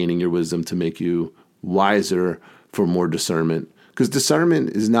 therefore gaining your wisdom to make you wiser for more discernment. Because discernment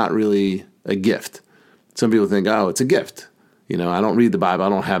is not really a gift. Some people think, oh, it's a gift. I don't read the Bible. I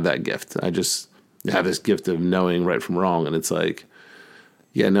don't have that gift. I just have this gift of knowing right from wrong. And it's like,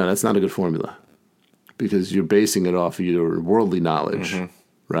 yeah, no, that's not a good formula, because you're basing it off of your worldly knowledge,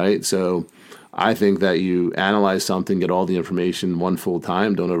 right? So I think that you analyze something, get all the information one full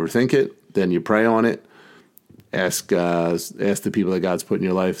time, don't overthink it. Then you pray on it. Ask the people that God's put in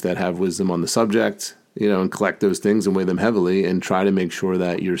your life that have wisdom on the subject, and collect those things and weigh them heavily, and try to make sure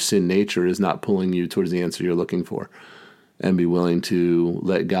that your sin nature is not pulling you towards the answer you're looking for, and be willing to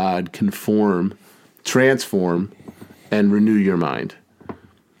let God conform, transform, and renew your mind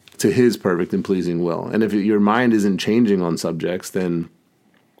to his perfect and pleasing will. And if your mind isn't changing on subjects, then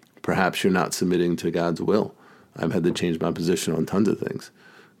perhaps you're not submitting to God's will. I've had to change my position on tons of things,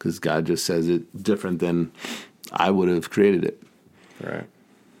 because God just says it different than I would have created it. Right.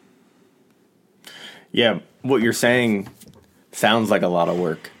 Yeah, what you're saying sounds like a lot of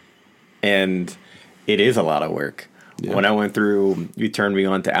work, and it is a lot of work. Yeah. When I went through, you turned me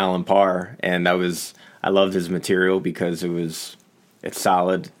on to Alan Parr, and I loved his material because it's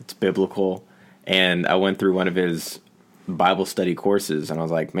solid, it's biblical, and I went through one of his Bible study courses, and I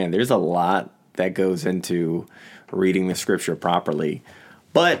was like, man, there's a lot that goes into reading the scripture properly.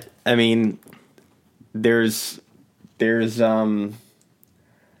 But I mean, it's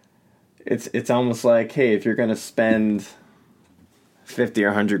almost like, hey, if you're going to spend 50 or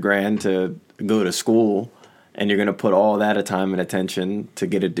 100 grand to go to school, and you're going to put all that time and attention to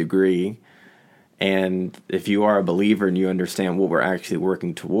get a degree, and if you are a believer and you understand what we're actually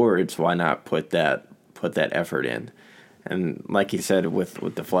working towards, why not put that effort in? And like you said,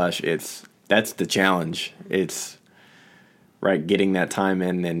 with the flesh, that's the challenge. It's right, getting that time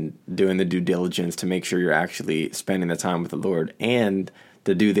in and doing the due diligence to make sure you're actually spending the time with the Lord, and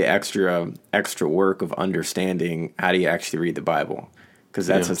to do the extra work of understanding how do you actually read the Bible, because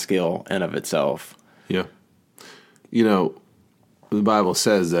that's a skill in of itself. Yeah. The Bible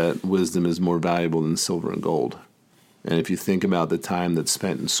says that wisdom is more valuable than silver and gold. And if you think about the time that's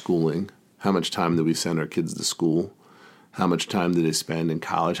spent in schooling, how much time do we send our kids to school? How much time do they spend in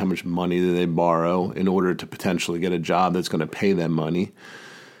college? How much money do they borrow in order to potentially get a job that's going to pay them money?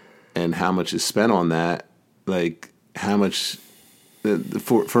 And how much is spent on that? Like, how much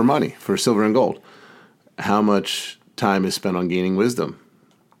for money, for silver and gold? How much time is spent on gaining wisdom,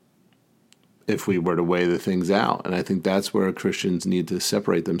 if we were to weigh the things out? And I think that's where Christians need to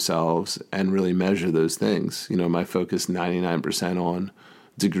separate themselves and really measure those things. My focus 99% on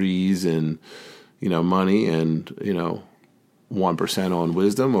degrees and, money, and, 1% on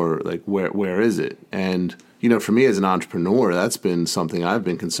wisdom, or like where is it? And, for me as an entrepreneur, that's been something I've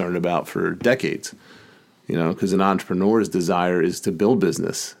been concerned about for decades, because an entrepreneur's desire is to build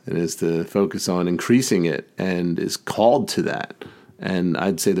business and is to focus on increasing it and is called to that. And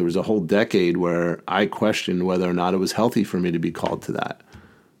I'd say there was a whole decade where I questioned whether or not it was healthy for me to be called to that,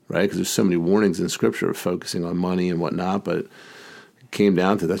 right? Because there's so many warnings in Scripture of focusing on money and whatnot, but it came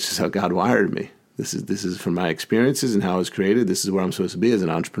down to that's just how God wired me. This is from my experiences and how I was created. This is where I'm supposed to be as an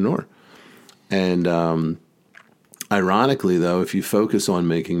entrepreneur. And ironically, though, if you focus on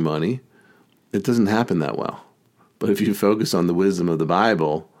making money, it doesn't happen that well. But if you focus on the wisdom of the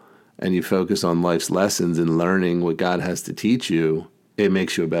Bible, and you focus on life's lessons and learning what God has to teach you, it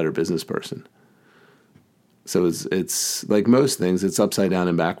makes you a better business person. So it's like most things, it's upside down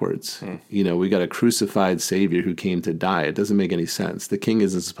and backwards. We got a crucified Savior who came to die. It doesn't make any sense. The king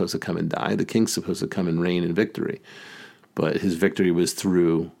isn't supposed to come and die. The king's supposed to come and reign in victory. But his victory was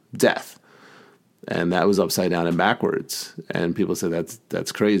through death. And that was upside down and backwards. And people say,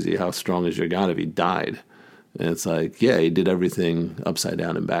 that's crazy. How strong is your God if he died? And it's like, yeah, he did everything upside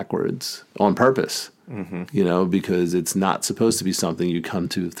down and backwards on purpose, because it's not supposed to be something you come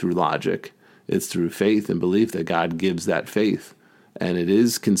to through logic. It's through faith and belief that God gives that faith. And it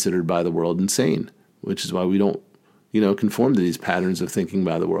is considered by the world insane, which is why we don't, conform to these patterns of thinking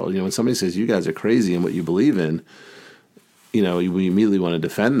by the world. When somebody says you guys are crazy in what you believe in, we immediately want to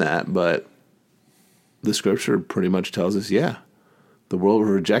defend that. But the Scripture pretty much tells us, yeah, the world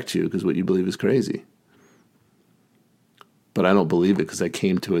will reject you because what you believe is crazy. But I don't believe it because I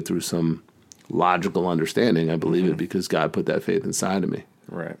came to it through some logical understanding. I believe it because God put that faith inside of me.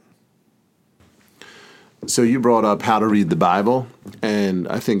 Right. So you brought up how to read the Bible, and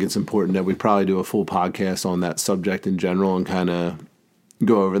I think it's important that we probably do a full podcast on that subject in general and kind of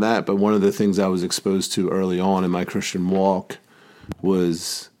go over that. But one of the things I was exposed to early on in my Christian walk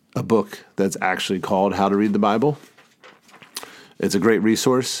was a book that's actually called How to Read the Bible. It's a great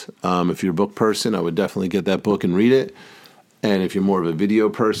resource. If you're a book person, I would definitely get that book and read it. And if you're more of a video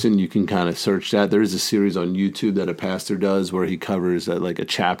person, you can kind of search that. There is a series on YouTube that a pastor does where he covers like a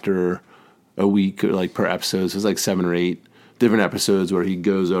chapter a week or like per episode. So it's like 7 or 8 different episodes where he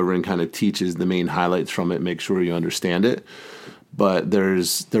goes over and kind of teaches the main highlights from it, make sure you understand it. But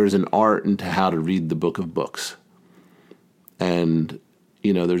there's an art into how to read the book of books. And,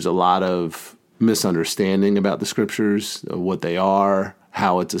 you know, there's a lot of misunderstanding about the scriptures, what they are,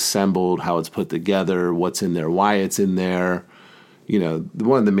 how it's assembled, how it's put together, what's in there, why it's in there. You know,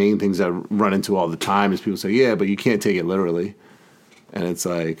 one of the main things I run into all the time is people say, yeah, but you can't take it literally. And it's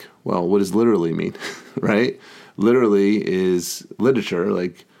like, well, what does literally mean, right? Literally is literature,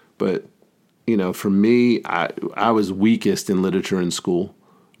 like, but, you know, for me, I was weakest in literature in school,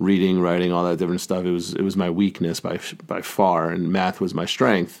 reading, writing, all that different stuff. It was my weakness by far, and math was my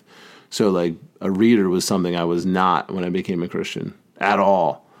strength. So, like, a reader was something I was not when I became a Christian at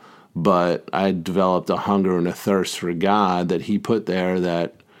all. But I developed a hunger and a thirst for God that he put there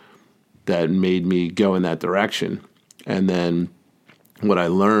that made me go in that direction. And then what I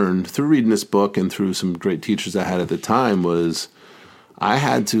learned through reading this book and through some great teachers I had at the time was I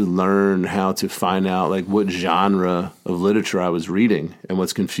had to learn how to find out like what genre of literature I was reading. And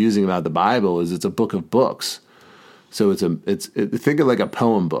what's confusing about the Bible is it's a book of books. So think of like a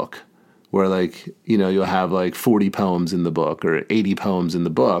poem book where like, you know, you'll have like 40 poems in the book or 80 poems in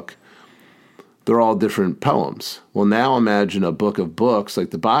the book. They're all different poems. Well, now imagine a book of books like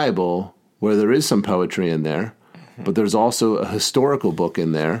the Bible where there is some poetry in there. But there's also a historical book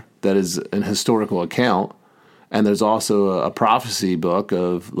in there that is an historical account. And there's also a prophecy book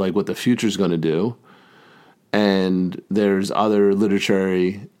of like what the future is going to do. And there's other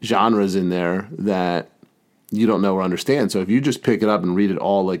literary genres in there that you don't know or understand. So if you just pick it up and read it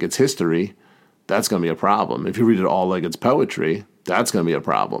all like it's history, that's going to be a problem. If you read it all like it's poetry, that's going to be a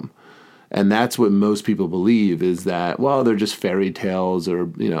problem. And that's what most people believe is that, well, they're just fairy tales or,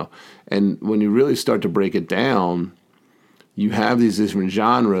 you know, and when you really start to break it down, you have these different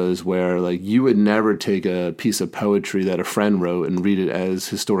genres where like you would never take a piece of poetry that a friend wrote and read it as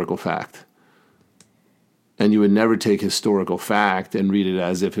historical fact. And you would never take historical fact and read it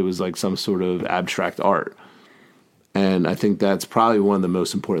as if it was like some sort of abstract art. And I think that's probably one of the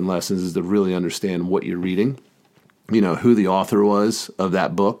most important lessons is to really understand what you're reading, you know, who the author was of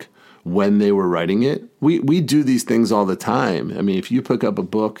that book, when they were writing it. We do these things all the time. I mean, if you pick up a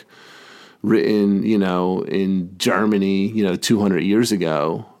book written, you know, in Germany, you know, 200 years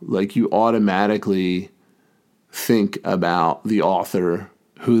ago, like you automatically think about the author,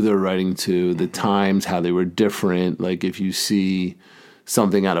 who they're writing to, the times, how they were different. Like if you see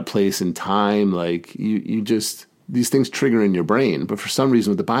something out of place in time, like you just, these things trigger in your brain. But for some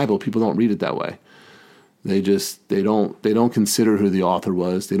reason with the Bible, people don't read it that way. They don't consider who the author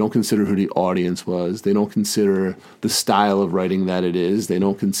was. They don't consider who the audience was. They don't consider the style of writing that it is. They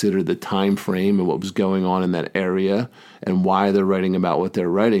don't consider the time frame and what was going on in that area and why they're writing about what they're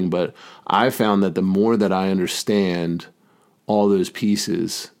writing. But I found that the more that I understand all those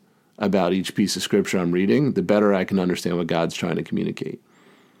pieces about each piece of scripture I'm reading, the better I can understand what God's trying to communicate.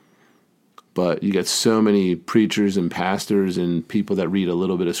 But you get so many preachers and pastors and people that read a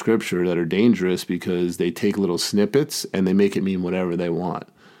little bit of scripture that are dangerous because they take little snippets and they make it mean whatever they want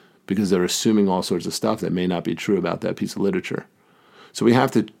because they're assuming all sorts of stuff that may not be true about that piece of literature. So we have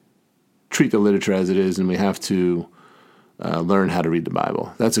to treat the literature as it is, and we have to learn how to read the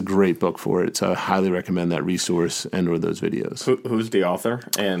Bible. That's a great book for it. So I highly recommend that resource and or those videos. Who's the author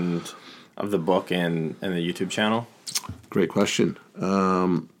and of the book and the YouTube channel? Great question.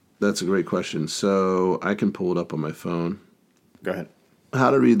 That's a great question. So I can pull it up on my phone. Go ahead. How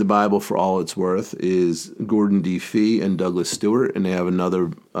to Read the Bible for All It's Worth is Gordon D. Fee and Douglas Stewart, and they have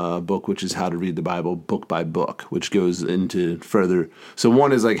another book, which is How to Read the Bible Book by Book, which goes into further. So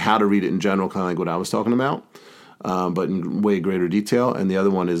one is like how to read it in general, kind of like what I was talking about, but in way greater detail. And the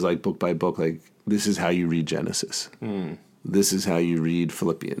other one is like book by book, like this is how you read Genesis. This is how you read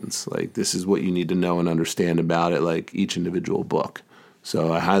Philippians. Like this is what you need to know and understand about it, like each individual book.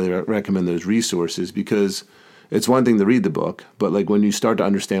 So I highly recommend those resources because it's one thing to read the book, but like when you start to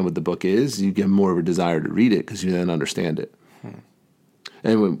understand what the book is, you get more of a desire to read it because you then understand it.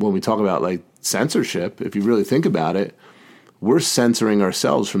 And when we talk about like censorship, if you really think about it, we're censoring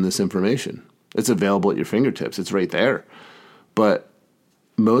ourselves from this information. It's available at your fingertips. It's right there. But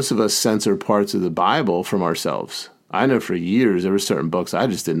most of us censor parts of the Bible from ourselves. I know for years there were certain books I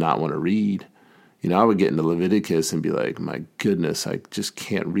just did not want to read. I would get into Leviticus and be like, my goodness, I just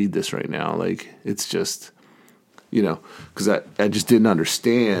can't read this right now. Like, it's just, because I just didn't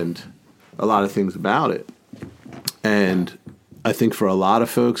understand a lot of things about it. And I think for a lot of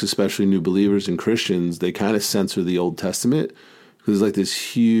folks, especially new believers and Christians, they kind of censor the Old Testament because it's like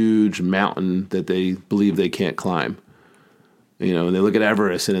this huge mountain that they believe they can't climb. And they look at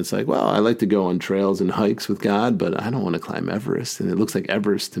Everest and it's like, well, I like to go on trails and hikes with God, but I don't want to climb Everest. And it looks like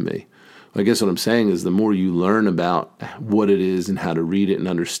Everest to me. I guess what I'm saying is the more you learn about what it is and how to read it and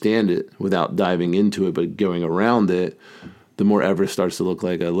understand it without diving into it but going around it, the more Everest starts to look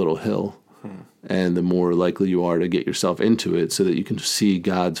like a little hill. And the more likely you are to get yourself into it so that you can see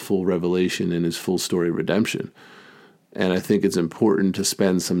God's full revelation and his full story of redemption. And I think it's important to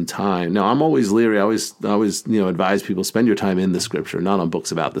spend some time. Now, I'm always leery. I always advise people, spend your time in the Scripture, not on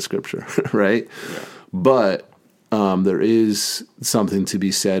books about the Scripture, right? Yeah. But there is something to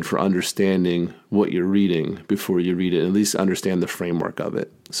be said for understanding what you're reading before you read it, and at least understand the framework of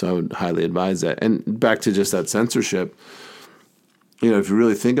it. So I would highly advise that. And back to just that censorship, if you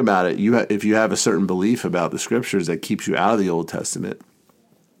really think about it, if you have a certain belief about the Scriptures that keeps you out of the Old Testament,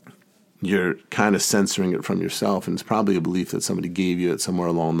 you're kind of censoring it from yourself, and it's probably a belief that somebody gave you at somewhere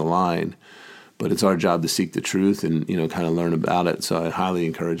along the line. But it's our job to seek the truth and, kind of learn about it. So I highly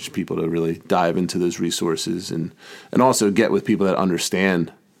encourage people to really dive into those resources and also get with people that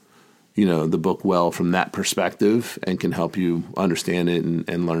understand, the book well from that perspective and can help you understand it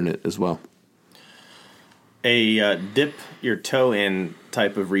and learn it as well. A dip your toe in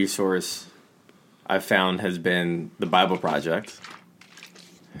type of resource I've found has been the Bible Project.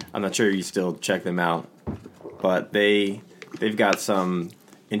 I'm not sure you still check them out, but they've got some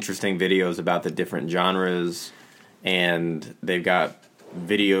interesting videos about the different genres, and they've got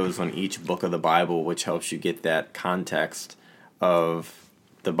videos on each book of the Bible, which helps you get that context of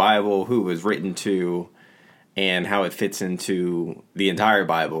the Bible, who it was written to, and how it fits into the entire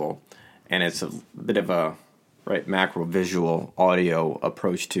Bible. And it's a bit of a macro visual audio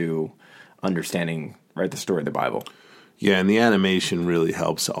approach to understanding the story of the Bible. Yeah, and the animation really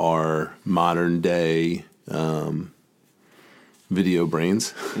helps our modern day video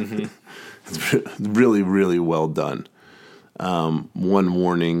brains. Mm-hmm. It's really, really well done. One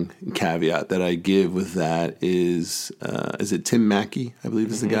warning caveat that I give with that is it Tim Mackey, I believe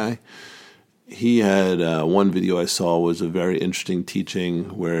is the guy? He had one video I saw was a very interesting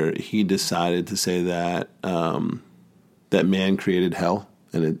teaching where he decided to say that that man created hell,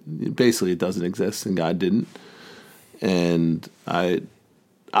 and it basically doesn't exist, and God didn't. And I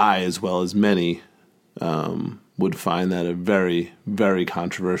as well as many, would find that a very, very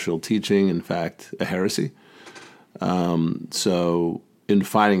controversial teaching, in fact, a heresy. So in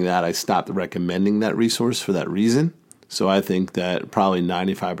finding that, I stopped recommending that resource for that reason. So I think that probably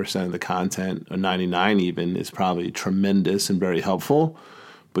 95% of the content, or 99 even, is probably tremendous and very helpful.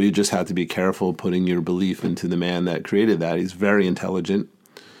 But you just have to be careful putting your belief into the man that created that. He's very intelligent.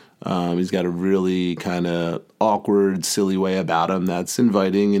 He's got a really kind of awkward, silly way about him that's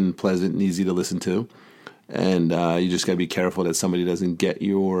inviting and pleasant and easy to listen to. And you just got to be careful that somebody doesn't get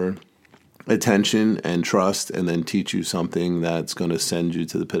your attention and trust and then teach you something that's going to send you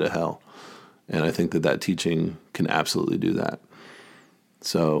to the pit of hell. And I think that teaching can absolutely do that.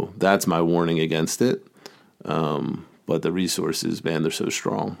 So that's my warning against it. But the resources, man, they're so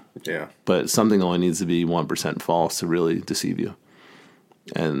strong. Yeah. But something only needs to be 1% false to really deceive you.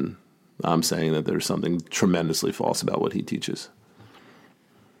 And I'm saying that there's something tremendously false about what he teaches.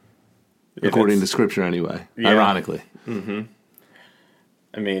 According to Scripture anyway, yeah. Ironically. Mm-hmm.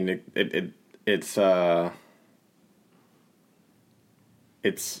 I mean, it's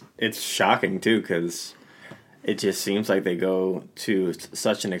shocking, too, because it just seems like they go to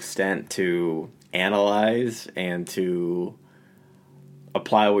such an extent to analyze and to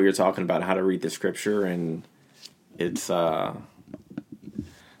apply what you're talking about, how to read the Scripture, and it's like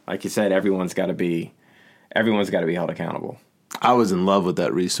you said, everyone's got to be held accountable. I was in love with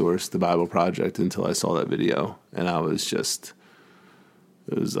that resource, the Bible Project, until I saw that video, and I was just,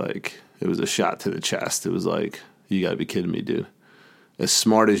 it was a shot to the chest. It was like, you got to be kidding me, dude. As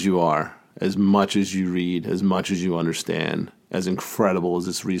smart as you are, as much as you read, as much as you understand, as incredible as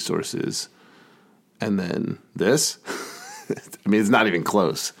this resource is, and then this, I mean, it's not even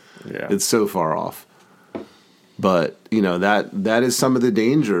close. Yeah. It's so far off. But, that is some of the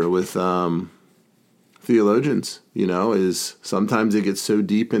danger with theologians, is sometimes they get so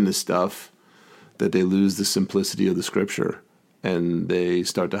deep into stuff that they lose the simplicity of the Scripture, and they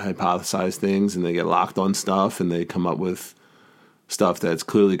start to hypothesize things, and they get locked on stuff, and they come up with stuff that's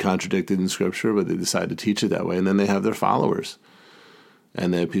clearly contradicted in Scripture, but they decide to teach it that way. And then they have their followers,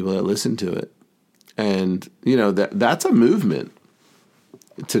 and they have people that listen to it. And, that's a movement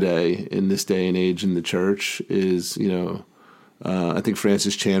today in this day and age in the church is, I think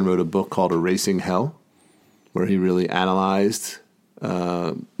Francis Chan wrote a book called Erasing Hell, where he really analyzed,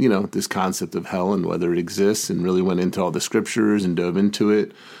 this concept of hell and whether it exists, and really went into all the scriptures and dove into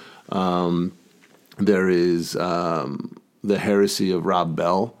it. There is the heresy of Rob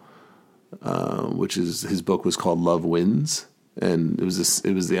Bell, which is his book was called Love Wins, and it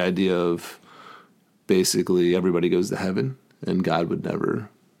was the idea of basically everybody goes to heaven and God would never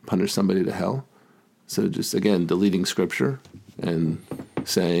punish somebody to hell. So just again deleting scripture and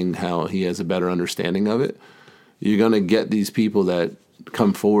saying how he has a better understanding of it. You're going to get these people that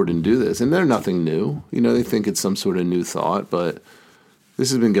come forward and do this, and they're nothing new. They think it's some sort of new thought, but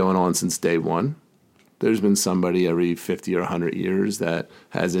this has been going on since day one. There's been somebody every 50 or 100 years that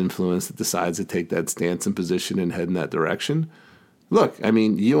has influence that decides to take that stance and position and head in that direction. Look,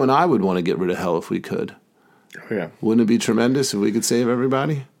 you and I would want to get rid of hell if we could. Oh, yeah. Wouldn't it be tremendous if we could save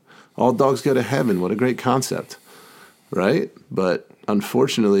everybody? All dogs go to heaven. What a great concept, right? But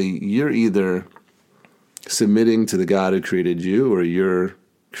unfortunately, you're either submitting to the God who created you, or you're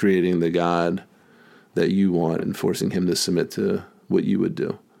creating the God that you want and forcing him to submit to what you would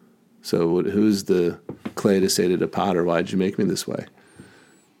do. So who's the clay to say to the potter, why'd you make me this way?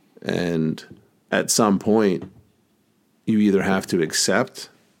 And at some point, you either have to accept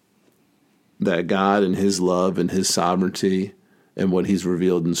that God and his love and his sovereignty and what he's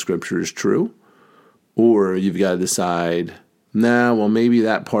revealed in Scripture is true, or you've got to decide, maybe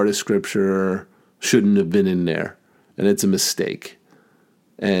that part of Scripture shouldn't have been in there, and it's a mistake.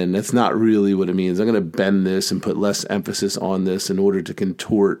 And that's not really what it means. I'm going to bend this and put less emphasis on this in order to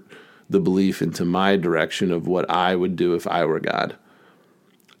contort the belief into my direction of what I would do if I were God.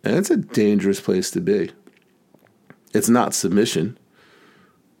 And it's a dangerous place to be. It's not submission.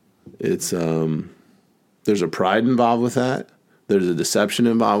 It's there's a pride involved with that. There's a deception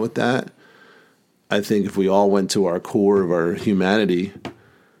involved with that. I think if we all went to our core of our humanity,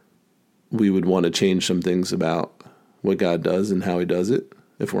 we would want to change some things about what God does and how he does it,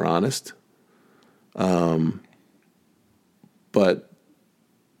 if we're honest. But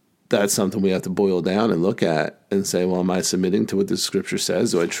that's something we have to boil down and look at and say, well, am I submitting to what the Scripture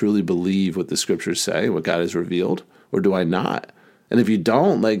says? Do I truly believe what the Scriptures say, what God has revealed, or do I not? And if you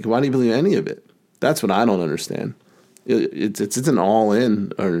don't, why do you believe any of it? That's what I don't understand. It's an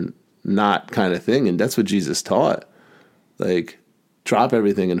all-in or not kind of thing, and that's what Jesus taught. Drop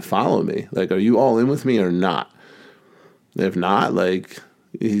everything and follow me. Are you all in with me or not? If not,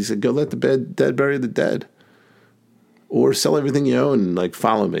 he said, go let the dead bury the dead. Or sell everything you own and,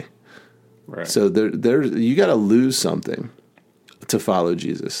 follow me. Right. So you got to lose something to follow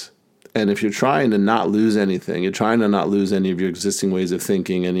Jesus. And if you're trying to not lose anything, you're trying to not lose any of your existing ways of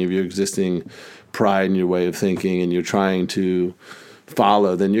thinking, any of your existing pride in your way of thinking, and you're trying to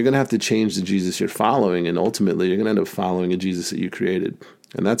follow, then you're going to have to change the Jesus you're following, and ultimately you're going to end up following a Jesus that you created.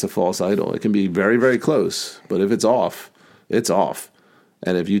 And that's a false idol. It can be very, very close, but if it's off, it's off.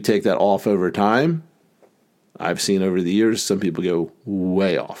 And if you take that off over time, I've seen over the years some people go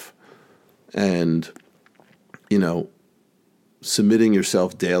way off. And, submitting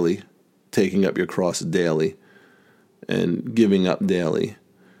yourself daily, taking up your cross daily, and giving up daily,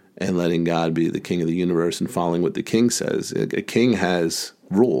 and letting God be the king of the universe and following what the king says. A king has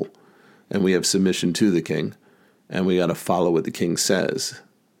rule, and we have submission to the king, and we got to follow what the king says.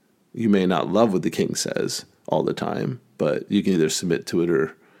 You may not love what the king says all the time, but you can either submit to it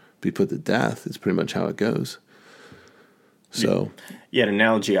or be put to death. It's pretty much how it goes. So, an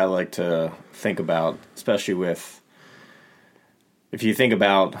analogy I like to think about, especially if you think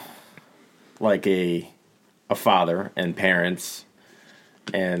about a father and parents,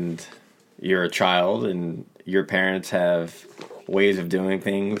 and you're a child and your parents have ways of doing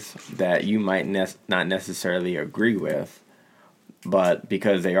things that you might not necessarily agree with, but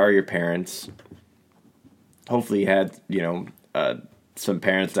because they are your parents, hopefully you had, some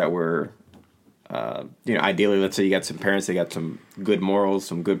parents that were, ideally, let's say you got some parents that got some good morals,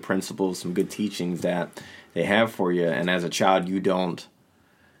 some good principles, some good teachings that they have for you, and as a child you don't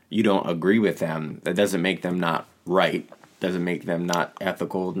agree with them. That doesn't make them not right, doesn't make them not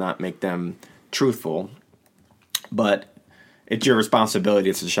ethical, not make them truthful, but it's your responsibility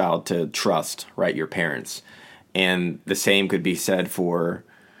as a child to trust, right, your parents. And the same could be said for,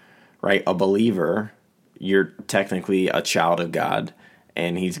 right, a believer. You're technically a child of God,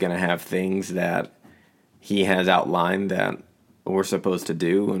 and he's going to have things that he has outlined that we're supposed to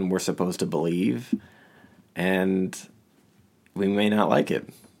do and we're supposed to believe. And we may not like it,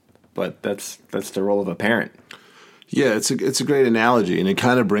 but that's the role of a parent. Yeah, it's a great analogy, and it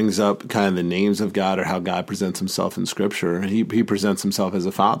kind of brings up kind of the names of God or how God presents himself in Scripture. He presents himself as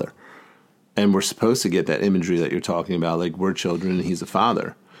a father, and we're supposed to get that imagery that you're talking about, like we're children and he's a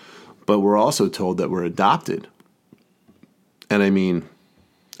father. But we're also told that we're adopted. And I mean,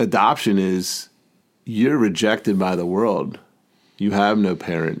 adoption is you're rejected by the world. You have no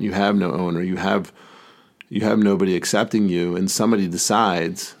parent, you have no owner, you have nobody accepting you, and somebody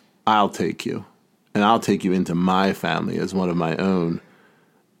decides, I'll take you. And I'll take you into my family as one of my own.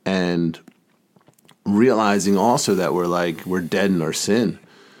 And realizing also that we're dead in our sin.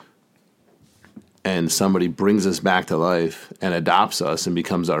 And somebody brings us back to life and adopts us and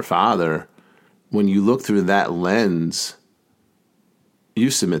becomes our father. When you look through that lens,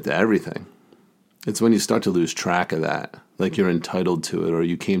 you submit to everything. It's when you start to lose track of that, like you're entitled to it, or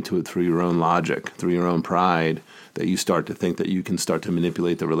you came to it through your own logic, through your own pride, that you start to think that you can start to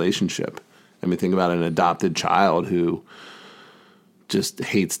manipulate the relationship. I mean, think about an adopted child who just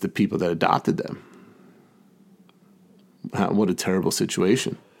hates the people that adopted them. What a terrible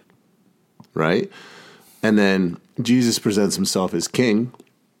situation, right? And then Jesus presents himself as king,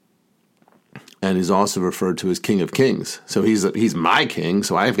 and he's also referred to as King of Kings. So he's my king,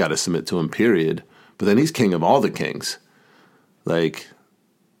 so I've got to submit to him, period. But then he's king of all the kings. Like,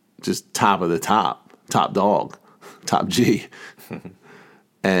 just top of the top dog, top G.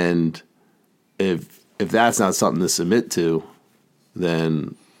 And if that's not something to submit to,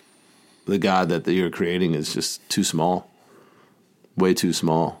 then the God that you're creating is just too small, way too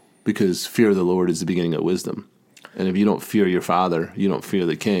small, because fear of the Lord is the beginning of wisdom. And if you don't fear your father, you don't fear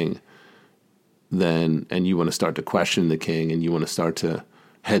the king, then, and you want to start to question the king and you want to start to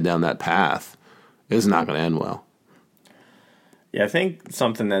head down that path, it's not going to end well. Yeah, I think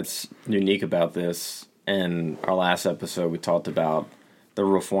something that's unique about this, in our last episode, we talked about the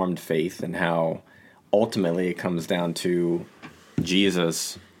Reformed faith and how ultimately it comes down to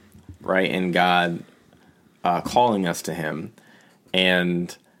Jesus, right, and God calling us to him.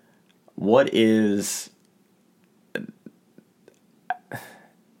 And what is,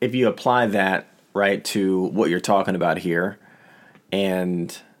 if you apply that, right, to what you're talking about here,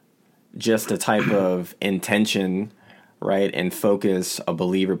 and just the type of intention, right, and focus a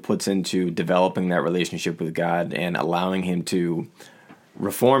believer puts into developing that relationship with God and allowing him to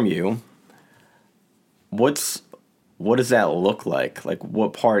reform you, what does that look like? Like,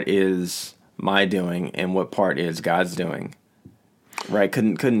 what part is my doing and what part is God's doing? Right?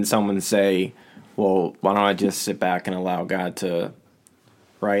 Couldn't someone say, well, why don't I just sit back and allow God to,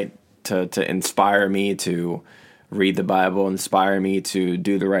 right, to inspire me to read the Bible, inspire me to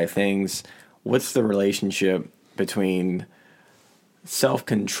do the right things? What's the relationship between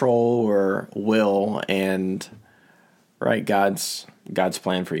self-control or will and, right, God's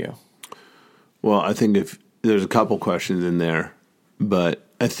plan for you? Well, I think if there's a couple questions in there, but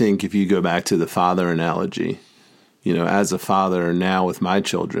I think if you go back to the father analogy, as a father now with my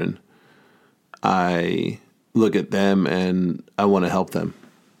children, I look at them and I want to help them,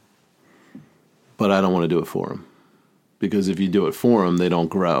 but I don't want to do it for them, because if you do it for them, they don't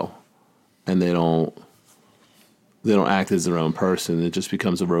grow and they don't act as their own person. It just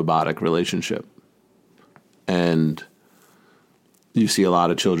becomes a robotic relationship. And you see a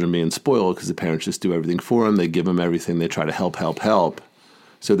lot of children being spoiled because the parents just do everything for them. They give them everything. They try to help.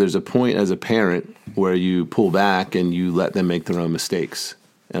 So there's a point as a parent where you pull back and you let them make their own mistakes.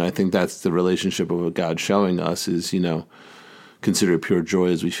 And I think that's the relationship of what God's showing us is, consider it pure joy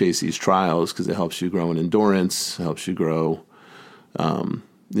as we face these trials, because it helps you grow in endurance, helps you grow,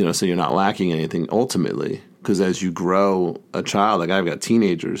 so you're not lacking anything ultimately. Because as you grow a child, like I've got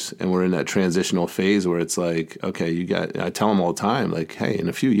teenagers, and we're in that transitional phase where it's like, okay, I tell them all the time, like, hey, in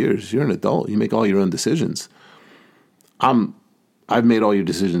a few years, you're an adult. You make all your own decisions. I've made all your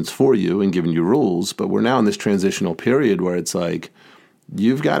decisions for you and given you rules, but we're now in this transitional period where it's like,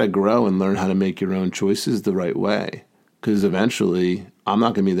 you've got to grow and learn how to make your own choices the right way. Because eventually, I'm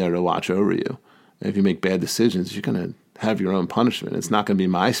not going to be there to watch over you. And if you make bad decisions, you're going to have your own punishment. It's not going to be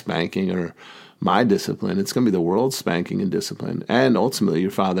my spanking or my discipline. It's going to be the world's spanking and discipline, and ultimately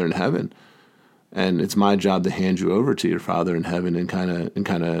your Father in heaven. And it's my job to hand you over to your Father in heaven and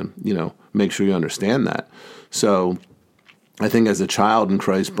kind of make sure you understand that. So I think as a child in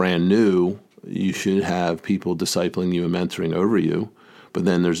Christ, brand new, you should have people discipling you and mentoring over you. But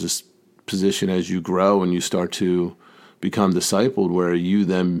then there's this position as you grow and you start to become discipled where you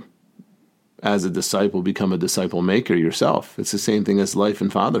then, as a disciple, become a disciple maker yourself. It's the same thing as life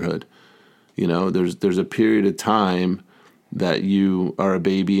and fatherhood. There's a period of time that you are a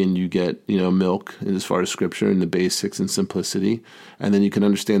baby and you get, milk as far as scripture and the basics and simplicity. And then you can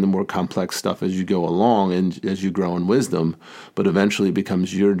understand the more complex stuff as you go along and as you grow in wisdom. But eventually it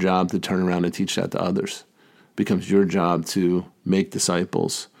becomes your job to turn around and teach that to others. It becomes your job to make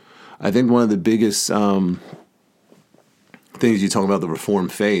disciples. I think one of the biggest things you talk about the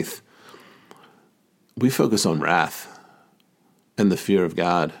Reformed faith, we focus on wrath and the fear of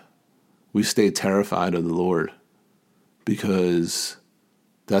God. We stay terrified of the Lord, because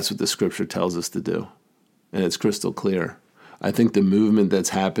that's what the scripture tells us to do. And it's crystal clear. I think the movement that's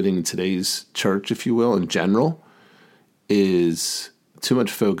happening in today's church, if you will, in general, is too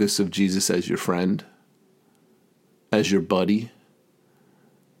much focus of Jesus as your friend, as your buddy,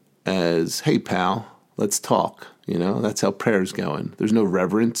 as, hey, pal, let's talk. That's how prayer's going. There's no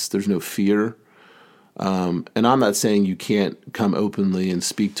reverence. There's no fear. And I'm not saying you can't come openly and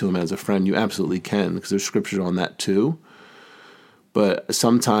speak to him as a friend. You absolutely can, because there's scripture on that too. But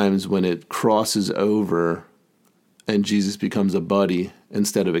sometimes when it crosses over and Jesus becomes a buddy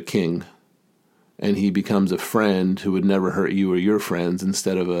instead of a king, and he becomes a friend who would never hurt you or your friends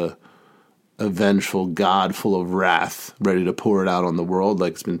instead of a vengeful God full of wrath, ready to pour it out on the world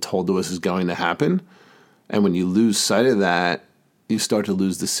like it's been told to us is going to happen. And when you lose sight of that, you start to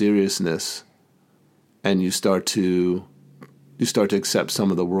lose the seriousness, and you start to accept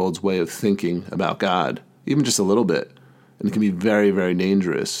some of the world's way of thinking about God, even just a little bit. And it can be very, very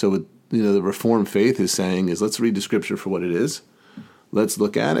dangerous. So the Reformed faith is saying is, let's read the scripture for what it is. Let's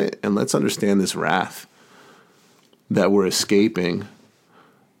look at it, and let's understand this wrath that we're escaping,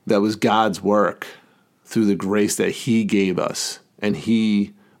 that was God's work through the grace that he gave us. And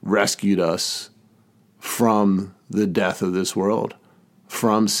he rescued us from the death of this world,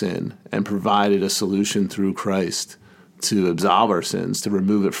 from sin, and provided a solution through Christ to absolve our sins, to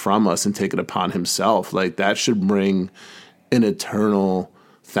remove it from us and take it upon himself. Like, that should bring an eternal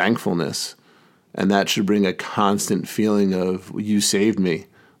thankfulness, and that should bring a constant feeling of, you saved me.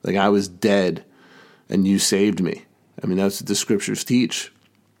 Like, I was dead and you saved me. I mean, that's what the scriptures teach.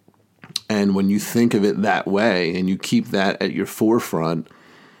 And when you think of it that way and you keep that at your forefront,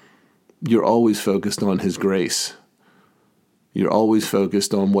 you're always focused on his grace. You're always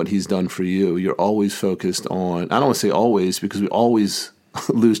focused on what he's done for you. You're always focused on, I don't want to say always, because we always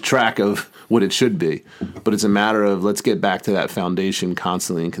lose track of what it should be. But it's a matter of, let's get back to that foundation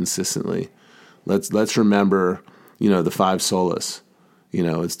constantly and consistently. Let's remember, the five solas.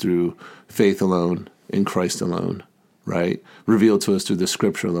 It's through faith alone, in Christ alone, right? Revealed to us through the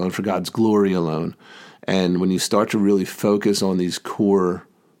scripture alone, for God's glory alone. And when you start to really focus on these core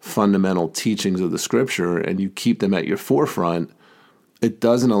fundamental teachings of the scripture and you keep them at your forefront, it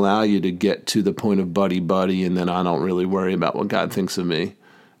doesn't allow you to get to the point of buddy, and then I don't really worry about what God thinks of me,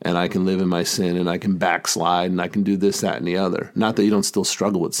 and I can live in my sin, and I can backslide, and I can do this, that, and the other. Not that you don't still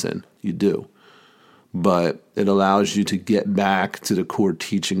struggle with sin. You do. But it allows you to get back to the core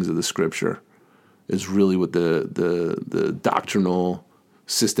teachings of the scripture, is really what the doctrinal,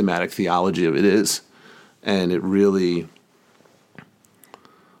 systematic theology of it is. And it really...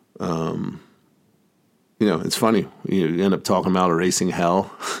 it's funny. You end up talking about erasing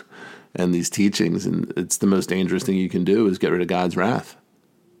hell and these teachings, and it's the most dangerous thing you can do is get rid of God's wrath.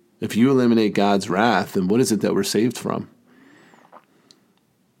 If you eliminate God's wrath, then what is it that we're saved from?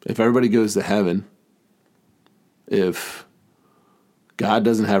 If everybody goes to heaven, if God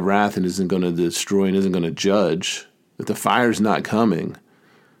doesn't have wrath and isn't going to destroy and isn't going to judge, if the fire's not coming,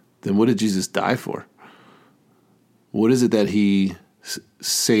 then what did Jesus die for? What is it that he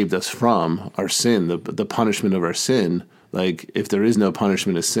saved us from? Our sin, the punishment of our sin. Like, if there is no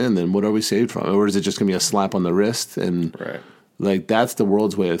punishment of sin, then what are we saved from? Or is it just going to be a slap on the wrist? And right. Like, that's the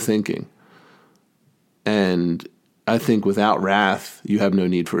world's way of thinking. And I think without wrath, you have no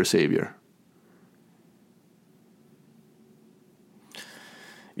need for a savior.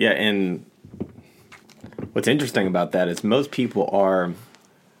 Yeah, and what's interesting about that is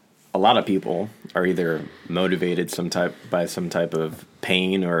a lot of people are either motivated by some type of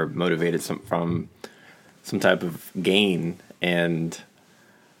pain or motivated from some type of gain, and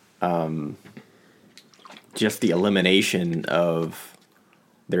just the elimination of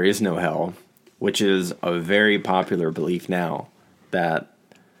there is no hell, which is a very popular belief now, that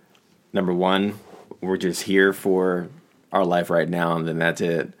number one, we're just here for our life right now and then that's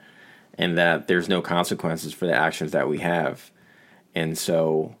it, and that there's no consequences for the actions that we have. And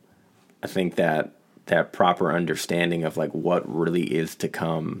so I think that proper understanding of like what really is to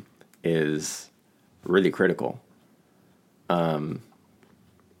come is really critical.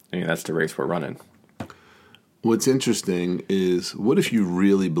 That's the race we're running. What's interesting is, what if you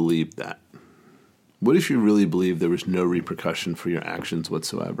really believed that? What if you really believed there was no repercussion for your actions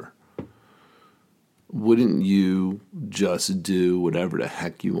whatsoever? Wouldn't you just do whatever the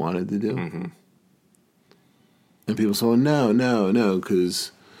heck you wanted to do? Mm-hmm. And people say, well, no,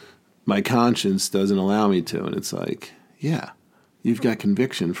 because my conscience doesn't allow me to. And it's like, yeah, you've got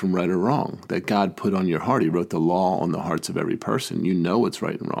conviction from right or wrong that God put on your heart. He wrote the law on the hearts of every person. You know what's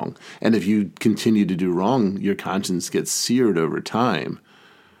right and wrong. And if you continue to do wrong, your conscience gets seared over time.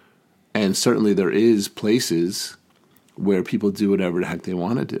 And certainly there is places where people do whatever the heck they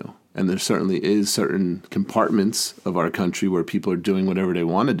want to do. And there certainly is certain compartments of our country where people are doing whatever they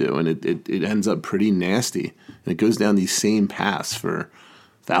want to do. And it ends up pretty nasty. And it goes down these same paths for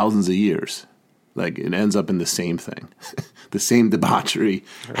thousands of years. Like, it ends up in the same thing. The same debauchery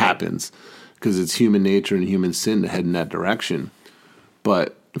happens because it's human nature and human sin to head in that direction.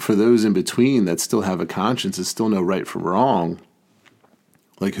 But for those in between that still have a conscience, it's still no right from wrong.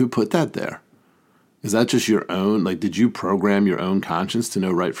 Like, who put that there? Is that just your own? Like, did you program your own conscience to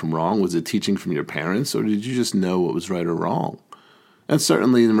know right from wrong? Was it teaching from your parents, or did you just know what was right or wrong? And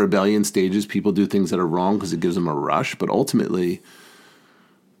certainly in rebellion stages, people do things that are wrong because it gives them a rush. But ultimately,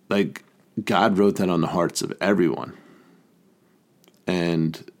 like, God wrote that on the hearts of everyone.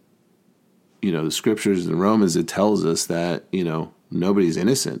 And, you know, the scriptures in Romans, it tells us that, you know, nobody's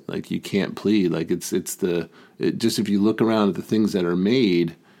innocent. Like, you can't plead. Like, just if you look around at the things that are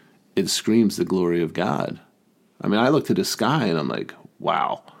made, it screams the glory of God. I mean, I look to the sky and I'm like,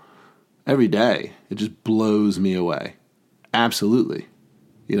 wow. Every day, it just blows me away. Absolutely.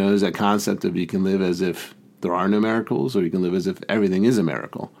 You know, there's that concept of you can live as if there are no miracles, or you can live as if everything is a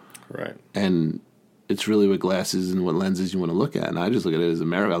miracle. Right. And it's really what glasses and what lenses you want to look at. And I just look at it as a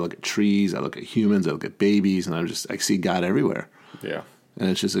miracle. I look at trees, I look at humans, I look at babies, and I see God everywhere. Yeah. And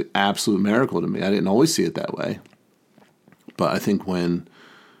it's just an absolute miracle to me. I didn't always see it that way. But I think when,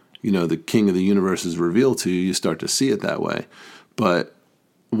 you know, the king of the universe is revealed to you, you start to see it that way. But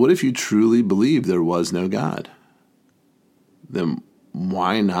what if you truly believed there was no God? Then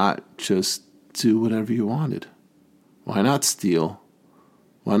why not just do whatever you wanted? Why not steal?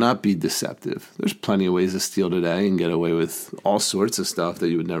 Why not be deceptive? There's plenty of ways to steal today and get away with all sorts of stuff that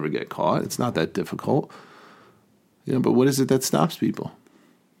you would never get caught. It's not that difficult. You know, but what is it that stops people?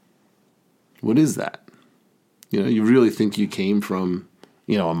 What is that? You know, you really think you came from,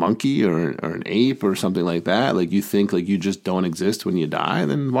 you know, a monkey or an ape or something like that? Like, you think like you just don't exist when you die?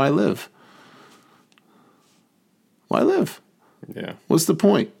 Then why live? Why live? Yeah. What's the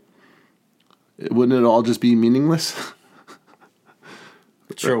point? Wouldn't it all just be meaningless?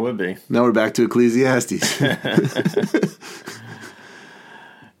 It sure would be. Now we're back to Ecclesiastes.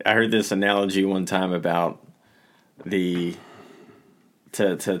 I heard this analogy one time about to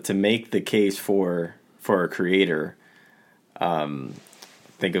make the case for a creator.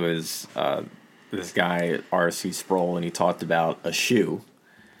 Think it was this guy R.C. Sproul, and he talked about a shoe.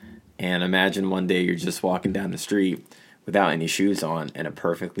 And imagine one day you're just walking down the street without any shoes on, and a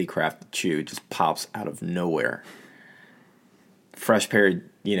perfectly crafted shoe just pops out of nowhere. Fresh pair,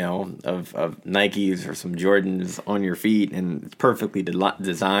 you know, of Nikes or some Jordans on your feet, and it's perfectly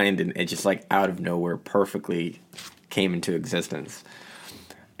designed, and it just like out of nowhere perfectly came into existence.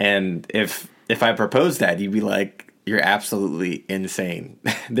 And if I proposed that, you'd be like, you're absolutely insane.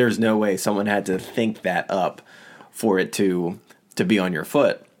 There's no way someone had to think that up for it to be on your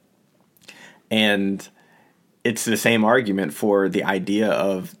foot. And it's the same argument for the idea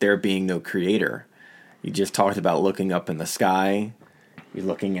of there being no creator. You just talked about looking up in the sky. You're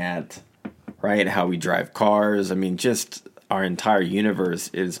looking at, right, how we drive cars. I mean, just our entire universe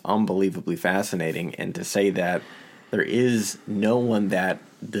is unbelievably fascinating. And to say that there is no one that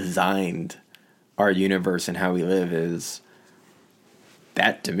designed our universe and how we live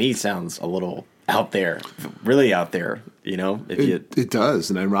that to me sounds a little out there, really out there, you know? It does.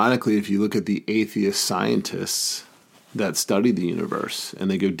 And ironically, if you look at the atheist scientists that study the universe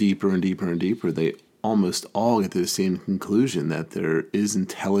and they go deeper and deeper and deeper, they almost all get to the same conclusion that there is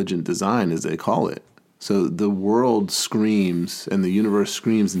intelligent design, as they call it. So the world screams and the universe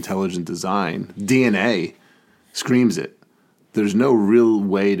screams intelligent design. DNA screams it. There's no real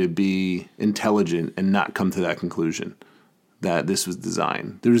way to be intelligent and not come to that conclusion that this was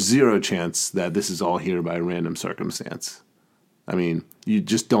designed. There's zero chance that this is all here by random circumstance. I mean, you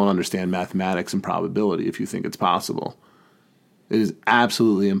just don't understand mathematics and probability if you think it's possible. It is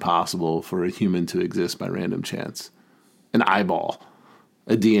absolutely impossible for a human to exist by random chance. An eyeball,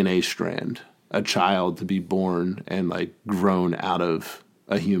 a DNA strand, a child to be born and like grown out of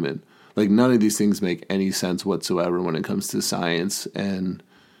a human. Like, none of these things make any sense whatsoever when it comes to science and,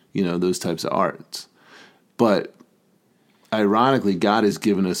 you know, those types of arts. But ironically, God has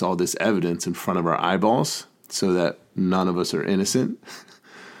given us all this evidence in front of our eyeballs so that none of us are innocent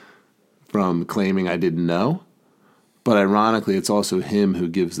from claiming I didn't know. But ironically, it's also him who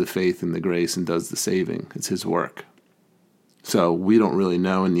gives the faith and the grace and does the saving. It's his work. So we don't really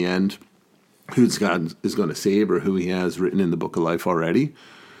know in the end who God is going to save or who he has written in the book of life already.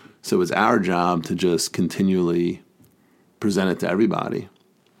 So it's our job to just continually present it to everybody.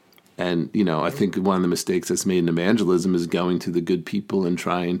 And, you know, I think one of the mistakes that's made in evangelism is going to the good people and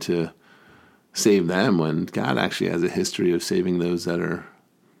trying to save them when God actually has a history of saving those that are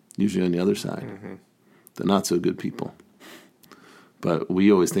usually on the other side. Mm-hmm. The not so good people. But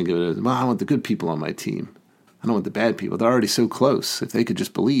we always think of it as, well, I want the good people on my team. I don't want the bad people. They're already so close. If they could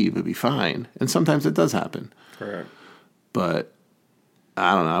just believe, it'd be fine. And sometimes it does happen. Correct. But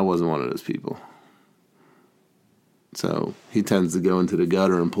I don't know. I wasn't one of those people. So he tends to go into the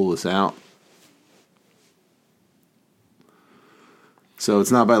gutter and pull us out. So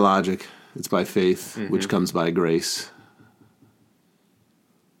it's not by logic. It's by faith, mm-hmm. which comes by grace.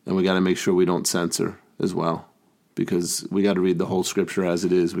 And we got to make sure we don't censor as well. Because we got to read the whole scripture as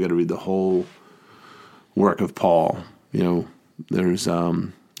it is. We got to read the whole work of Paul. You know, there's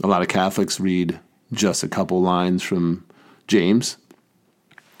a lot of Catholics read just a couple lines from James,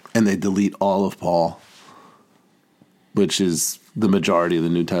 and they delete all of Paul, which is the majority of the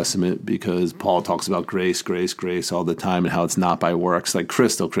New Testament, because Paul talks about grace, grace, grace all the time and how it's not by works, like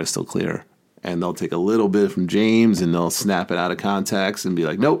crystal clear. And they'll take a little bit from James and they'll snap it out of context and be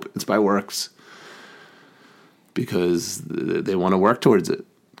like, nope, it's by works. Because they want to work towards it,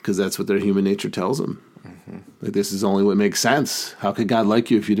 because that's what their human nature tells them. Mm-hmm. Like, this is only what makes sense. How could God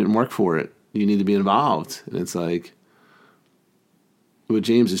like you if you didn't work for it? You need to be involved. And it's like, what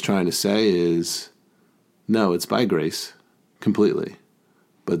James is trying to say is, no, it's by grace, completely.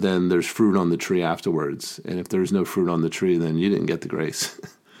 But then there's fruit on the tree afterwards. And if there's no fruit on the tree, then you didn't get the grace.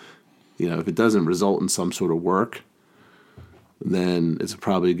 You know, if it doesn't result in some sort of work, then it's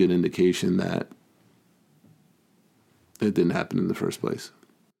probably a good indication that it didn't happen in the first place.